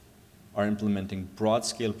are implementing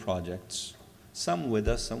broad-scale projects, some with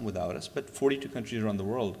us, some without us, but 42 countries around the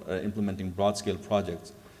world are implementing broad-scale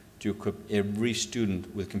projects to equip every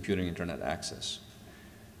student with computing internet access.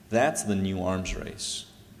 That's the new arms race,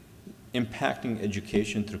 impacting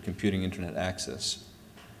education through computing internet access.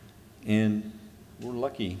 And we're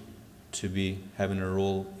lucky to be having a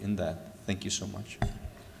role in that. Thank you so much.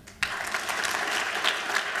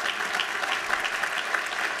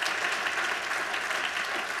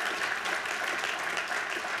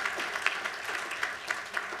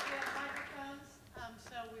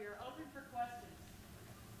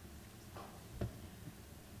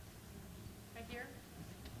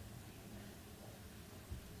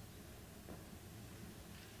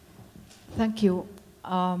 Thank you.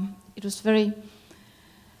 It was very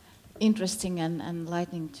interesting and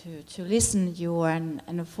enlightening to listen to you, and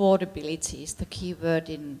affordability is the key word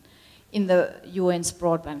in the UN's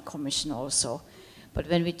Broadband Commission also. But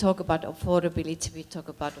when we talk about affordability, we talk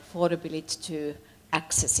about affordability to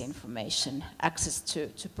access information, access to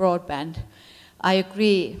broadband. I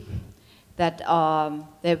agree that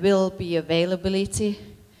there will be availability,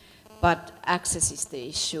 but access is the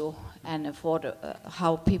issue, and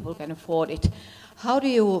how people can afford it. How do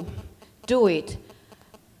you do it?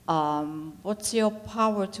 What's your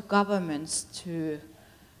power to governments to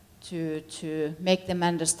make them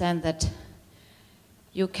understand that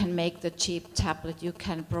you can make the cheap tablet, you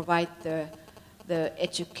can provide the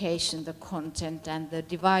education, the content, and the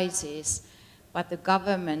devices, but the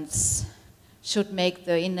governments should make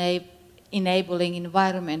the enabling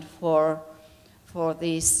environment for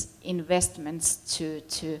these investments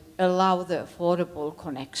to allow the affordable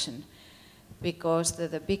connection. Because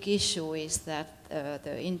the big issue is that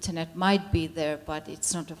the internet might be there, but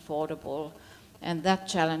it's not affordable. And that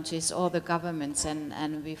challenges all the governments,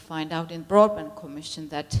 and we find out in Broadband Commission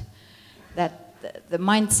that the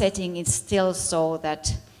mind setting is still so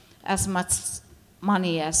that as much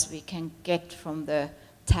money as we can get from the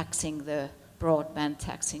taxing the broadband,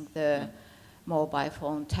 taxing the mobile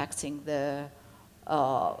phone, taxing the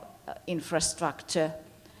infrastructure,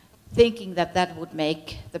 thinking that that would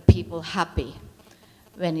make the people happy,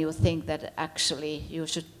 when you think that actually you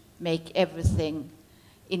should make everything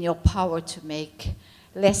in your power to make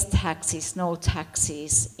less taxes, no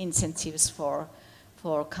taxes, incentives for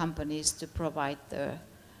companies to provide the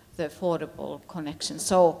affordable connection.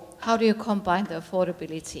 So how do you combine the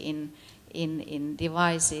affordability in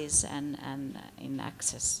devices and in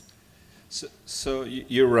access? So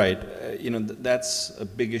you're right. That's a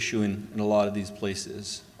big issue in a lot of these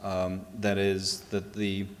places. That is that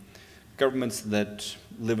the governments that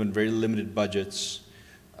live in very limited budgets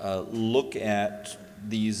look at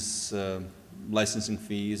these licensing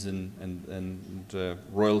fees and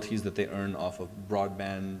royalties that they earn off of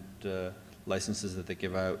broadband licenses that they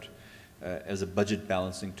give out as a budget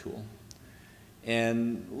balancing tool.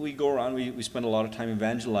 And we go around, we spend a lot of time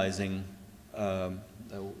evangelizing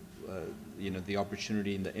the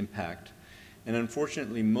opportunity and the impact. And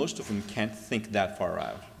unfortunately, most of them can't think that far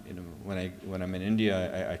out. When I'm in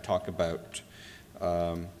India, I talk about,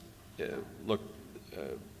 look,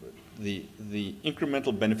 the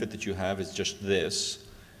incremental benefit that you have is just this,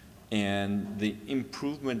 and the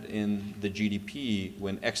improvement in the GDP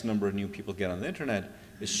when X number of new people get on the internet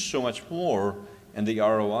is so much more, and the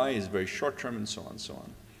ROI is very short term, and so on and so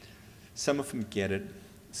on. Some of them get it,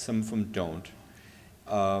 some of them don't.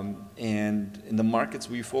 And in the markets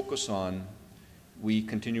we focus on, we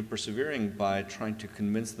continue persevering by trying to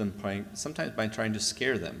convince them, sometimes by trying to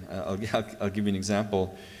scare them. I'll give you an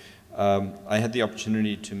example. I had the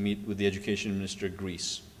opportunity to meet with the education minister of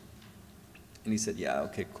Greece. And he said, yeah,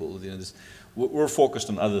 okay, cool. You know, we're focused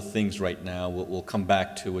on other things right now. We'll come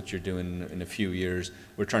back to what you're doing in a few years.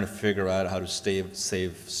 We're trying to figure out how to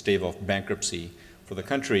stave off bankruptcy for the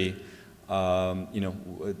country. You know,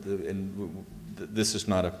 this is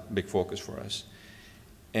not a big focus for us.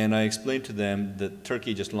 And I explained to them that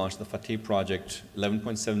Turkey just launched the Fatih project,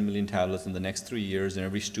 11.7 million tablets in the next 3 years, and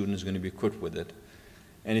every student is going to be equipped with it.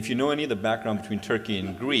 And if you know any of the background between Turkey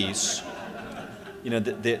and Greece, you know,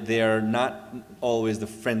 they are not always the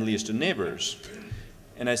friendliest of neighbors.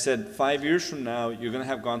 And I said, 5 years from now, you're going to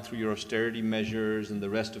have gone through your austerity measures and the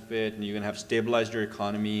rest of it, and you're going to have stabilized your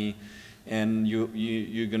economy, and you're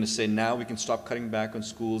going to say, now we can stop cutting back on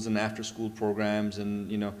schools and after-school programs, and,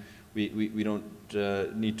 you know, we don't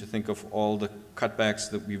need to think of all the cutbacks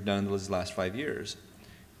that we've done in those last 5 years.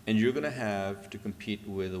 And you're going to have to compete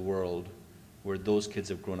with a world where those kids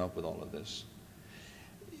have grown up with all of this.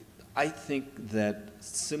 I think that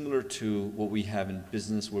similar to what we have in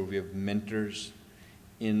business, where we have mentors,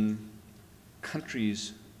 in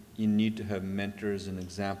countries you need to have mentors and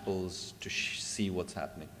examples to see what's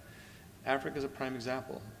happening. Africa is a prime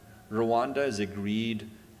example. Rwanda has agreed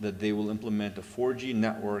that they will implement a 4G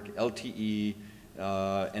network, LTE,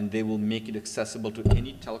 and they will make it accessible to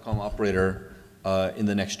any telecom operator in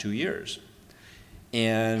the next 2 years.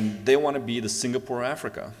 And they want to be the Singapore of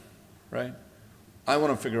Africa, right? I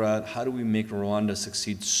want to figure out, how do we make Rwanda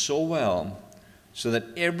succeed so well so that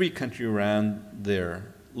every country around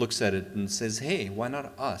there looks at it and says, hey, why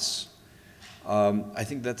not us? I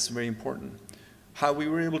think that's very important. How we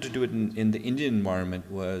were able to do it in the Indian environment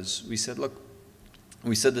was, we said, look,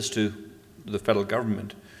 we said this to the federal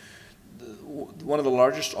government. One of the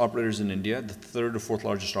largest operators in India, the third or fourth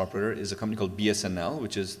largest operator, is a company called BSNL,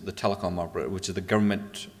 which is the telecom operator, which is the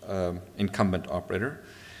government incumbent operator,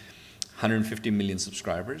 150 million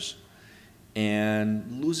subscribers,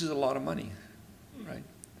 and loses a lot of money, right?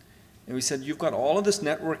 And we said, you've got all of this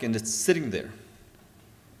network and it's sitting there.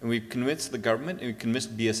 And we convinced the government and we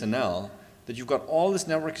convinced BSNL that you've got all this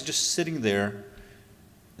network is just sitting there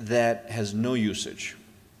that has no usage.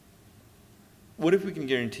 What if we can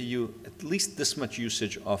guarantee you at least this much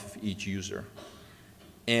usage off of each user?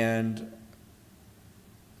 And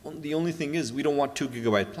the only thing is, we don't want 2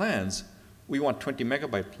 gigabyte plans. We want 20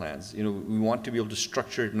 megabyte plans. You know, we want to be able to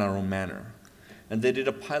structure it in our own manner. And they did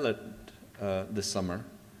a pilot this summer.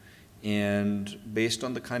 And based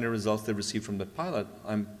on the kind of results they received from the pilot,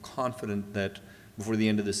 I'm confident that before the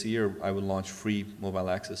end of this year, I will launch free mobile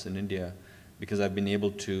access in India, because I've been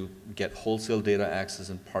able to get wholesale data access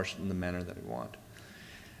and parse it in the manner that I want.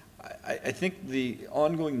 I think the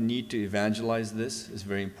ongoing need to evangelize this is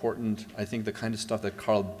very important. I think the kind of stuff that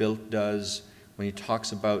Carl Bildt does when he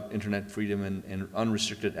talks about internet freedom and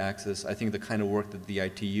unrestricted access, I think the kind of work that the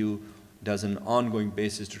ITU does on an ongoing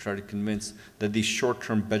basis to try to convince that these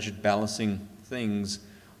short-term budget balancing things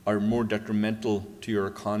are more detrimental to your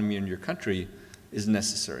economy and your country is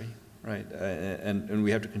necessary, right? And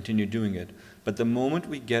we have to continue doing it. But the moment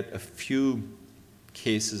we get a few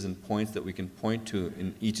cases and points that we can point to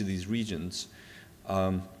in each of these regions,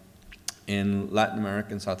 in Latin America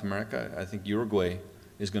and South America, I think Uruguay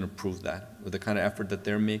is going to prove that. With the kind of effort that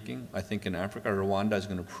they're making, I think in Africa, Rwanda is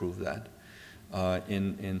going to prove that.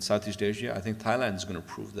 In Southeast Asia, I think Thailand is going to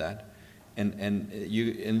prove that.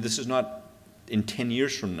 And this is not in 10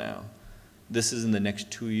 years from now. This is in the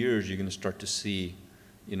next 2 years, you're going to start to see,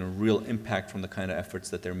 you know, real impact from the kind of efforts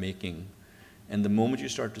that they're making. And the moment you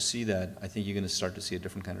start to see that, I think you're going to start to see a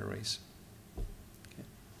different kind of race. Okay.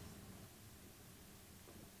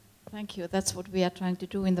 Thank you. That's what we are trying to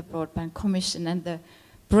do in the Broadband Commission. And the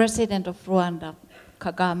president of Rwanda,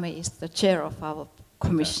 Kagame, is the chair of our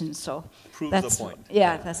commission. So proves that's the point.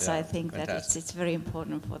 Yeah, that's I think fantastic. that it's very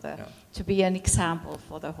important for the to be an example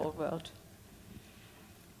for the whole world.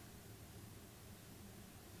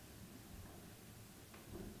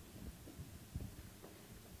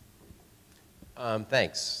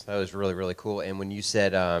 Thanks. That was really, really cool. And when you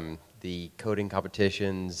said the coding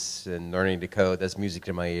competitions and learning to code, that's music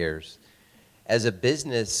to my ears. As a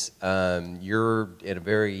business, you're in a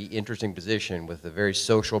very interesting position with a very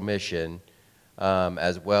social mission,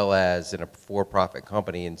 as well as in a for-profit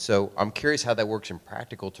company. And so I'm curious how that works in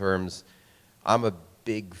practical terms. I'm a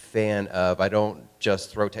big fan of, I don't just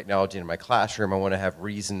throw technology into my classroom, I want to have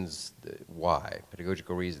reasons why,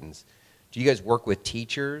 pedagogical reasons. Do you guys work with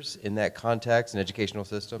teachers in that context and educational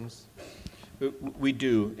systems? We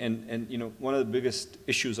do, and you know, one of the biggest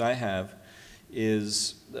issues I have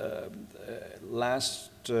is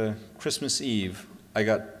last Christmas Eve, I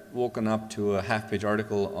got woken up to a half-page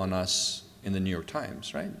article on us in the New York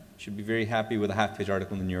Times, right? Should be very happy with a half-page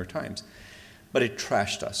article in the New York Times. But it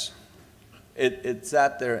trashed us. It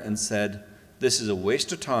sat there and said, this is a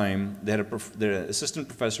waste of time. They had an assistant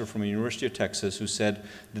professor from the University of Texas who said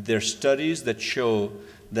that there are studies that show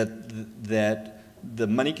that the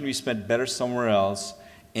money can be spent better somewhere else,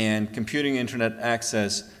 and computing internet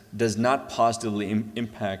access does not positively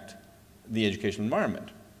impact the educational environment.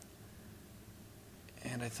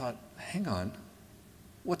 And I thought, hang on,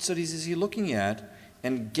 what studies is he looking at?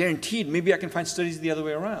 And guaranteed, maybe I can find studies the other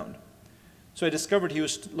way around. So I discovered he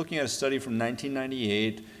was looking at a study from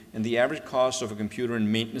 1998, and the average cost of a computer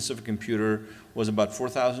and maintenance of a computer was about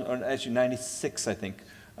 $4,000, or actually 96, I think,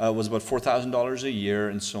 was about $4,000 a year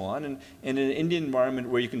and so on. And in an Indian environment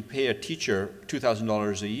where you can pay a teacher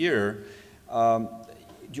 $2,000 a year,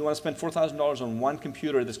 do you want to spend $4,000 on one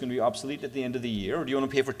computer that's going to be obsolete at the end of the year, or do you want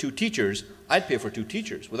to pay for 2 teachers? I'd pay for 2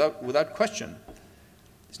 teachers, without question.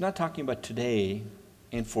 He's not talking about today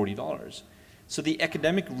and $40. So the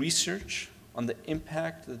academic research on the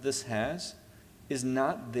impact that this has is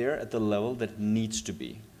not there at the level that it needs to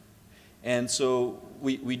be. And so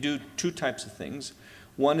we do 2 types of things.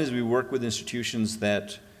 One is we work with institutions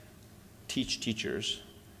that teach teachers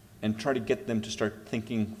and try to get them to start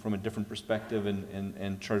thinking from a different perspective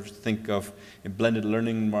and try to think of a blended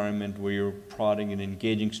learning environment where you're prodding and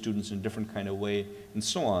engaging students in a different kind of way and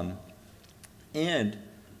so on, and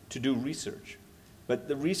to do research. But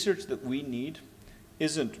the research that we need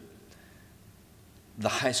isn't the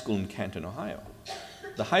high school in Canton, Ohio.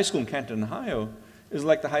 The high school in Canton, Ohio is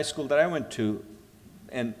like the high school that I went to,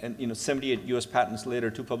 and you know, 78 US patents later,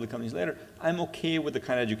 2 public companies later, I'm okay with the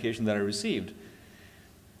kind of education that I received.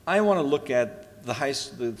 I want to look at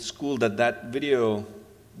the school that video,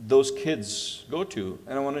 those kids go to,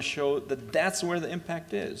 and I want to show that that's where the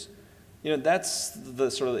impact is. You know, that's the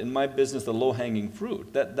sort of, in my business, the low-hanging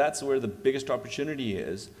fruit. That's where the biggest opportunity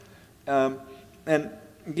is. And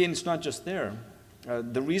again, it's not just there.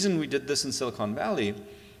 The reason we did this in Silicon Valley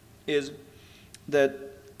is that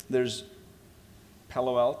there's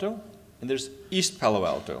Palo Alto and there's East Palo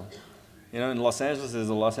Alto. You know, in Los Angeles, there's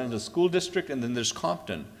the Los Angeles School District, and then there's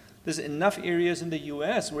Compton. There's enough areas in the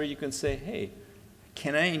US where you can say, hey,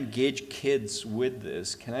 can I engage kids with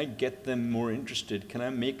this? Can I get them more interested? Can I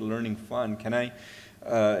make learning fun? Can I,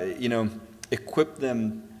 you know, equip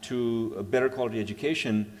them to a better quality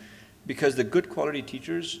education? Because the good quality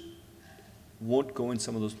teachers won't go in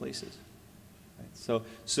some of those places. Right?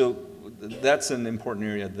 So that's an important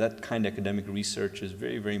area. That kind of academic research is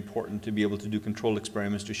very, very important to be able to do controlled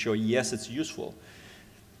experiments to show, yes, it's useful.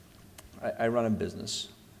 I run a business.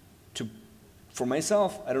 For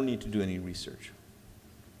myself, I don't need to do any research.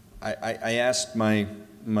 I asked my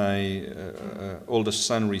oldest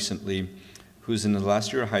son recently, who's in the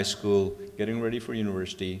last year of high school, getting ready for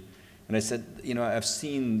university, and I said, you know, I've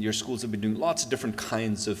seen your schools have been doing lots of different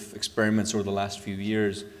kinds of experiments over the last few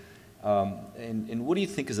years, and what do you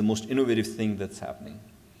think is the most innovative thing that's happening?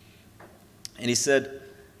 And he said,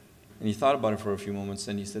 and he thought about it for a few moments,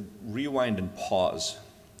 and he said, rewind and pause.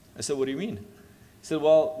 I said, what do you mean? He said,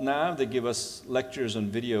 well, now they give us lectures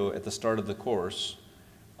on video at the start of the course,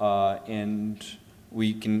 and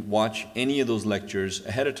we can watch any of those lectures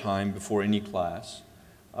ahead of time before any class,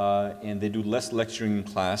 and they do less lecturing in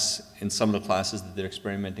class in some of the classes that they're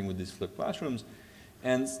experimenting with these flipped classrooms.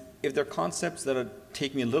 And if there are concepts that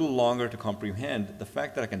take me a little longer to comprehend, the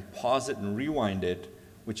fact that I can pause it and rewind it,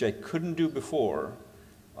 which I couldn't do before,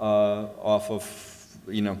 off of,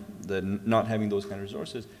 you know, the not having those kind of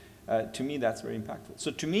resources, to me, that's very impactful. So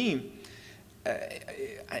to me,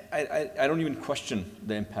 I don't even question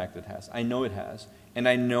the impact it has. I know it has, and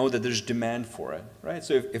I know that there's demand for it, right?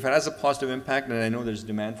 So if it has a positive impact and I know there's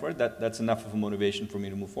demand for it, that's enough of a motivation for me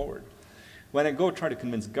to move forward. When I go try to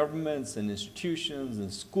convince governments and institutions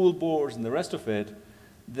and school boards and the rest of it,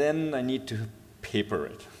 then I need to paper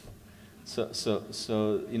it. So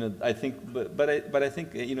you know, I think, but I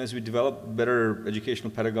think, you know, as we develop better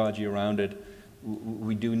educational pedagogy around it,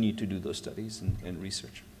 we do need to do those studies and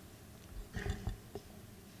research.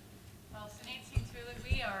 Well, Suneet Singh,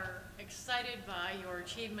 we are excited by your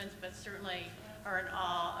achievements, but certainly are in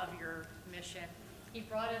awe of your mission. He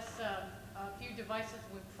brought us a few devices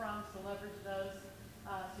with prompts to leverage those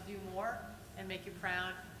to do more and make you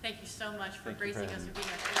proud. Thank you so much for gracing us and being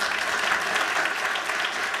our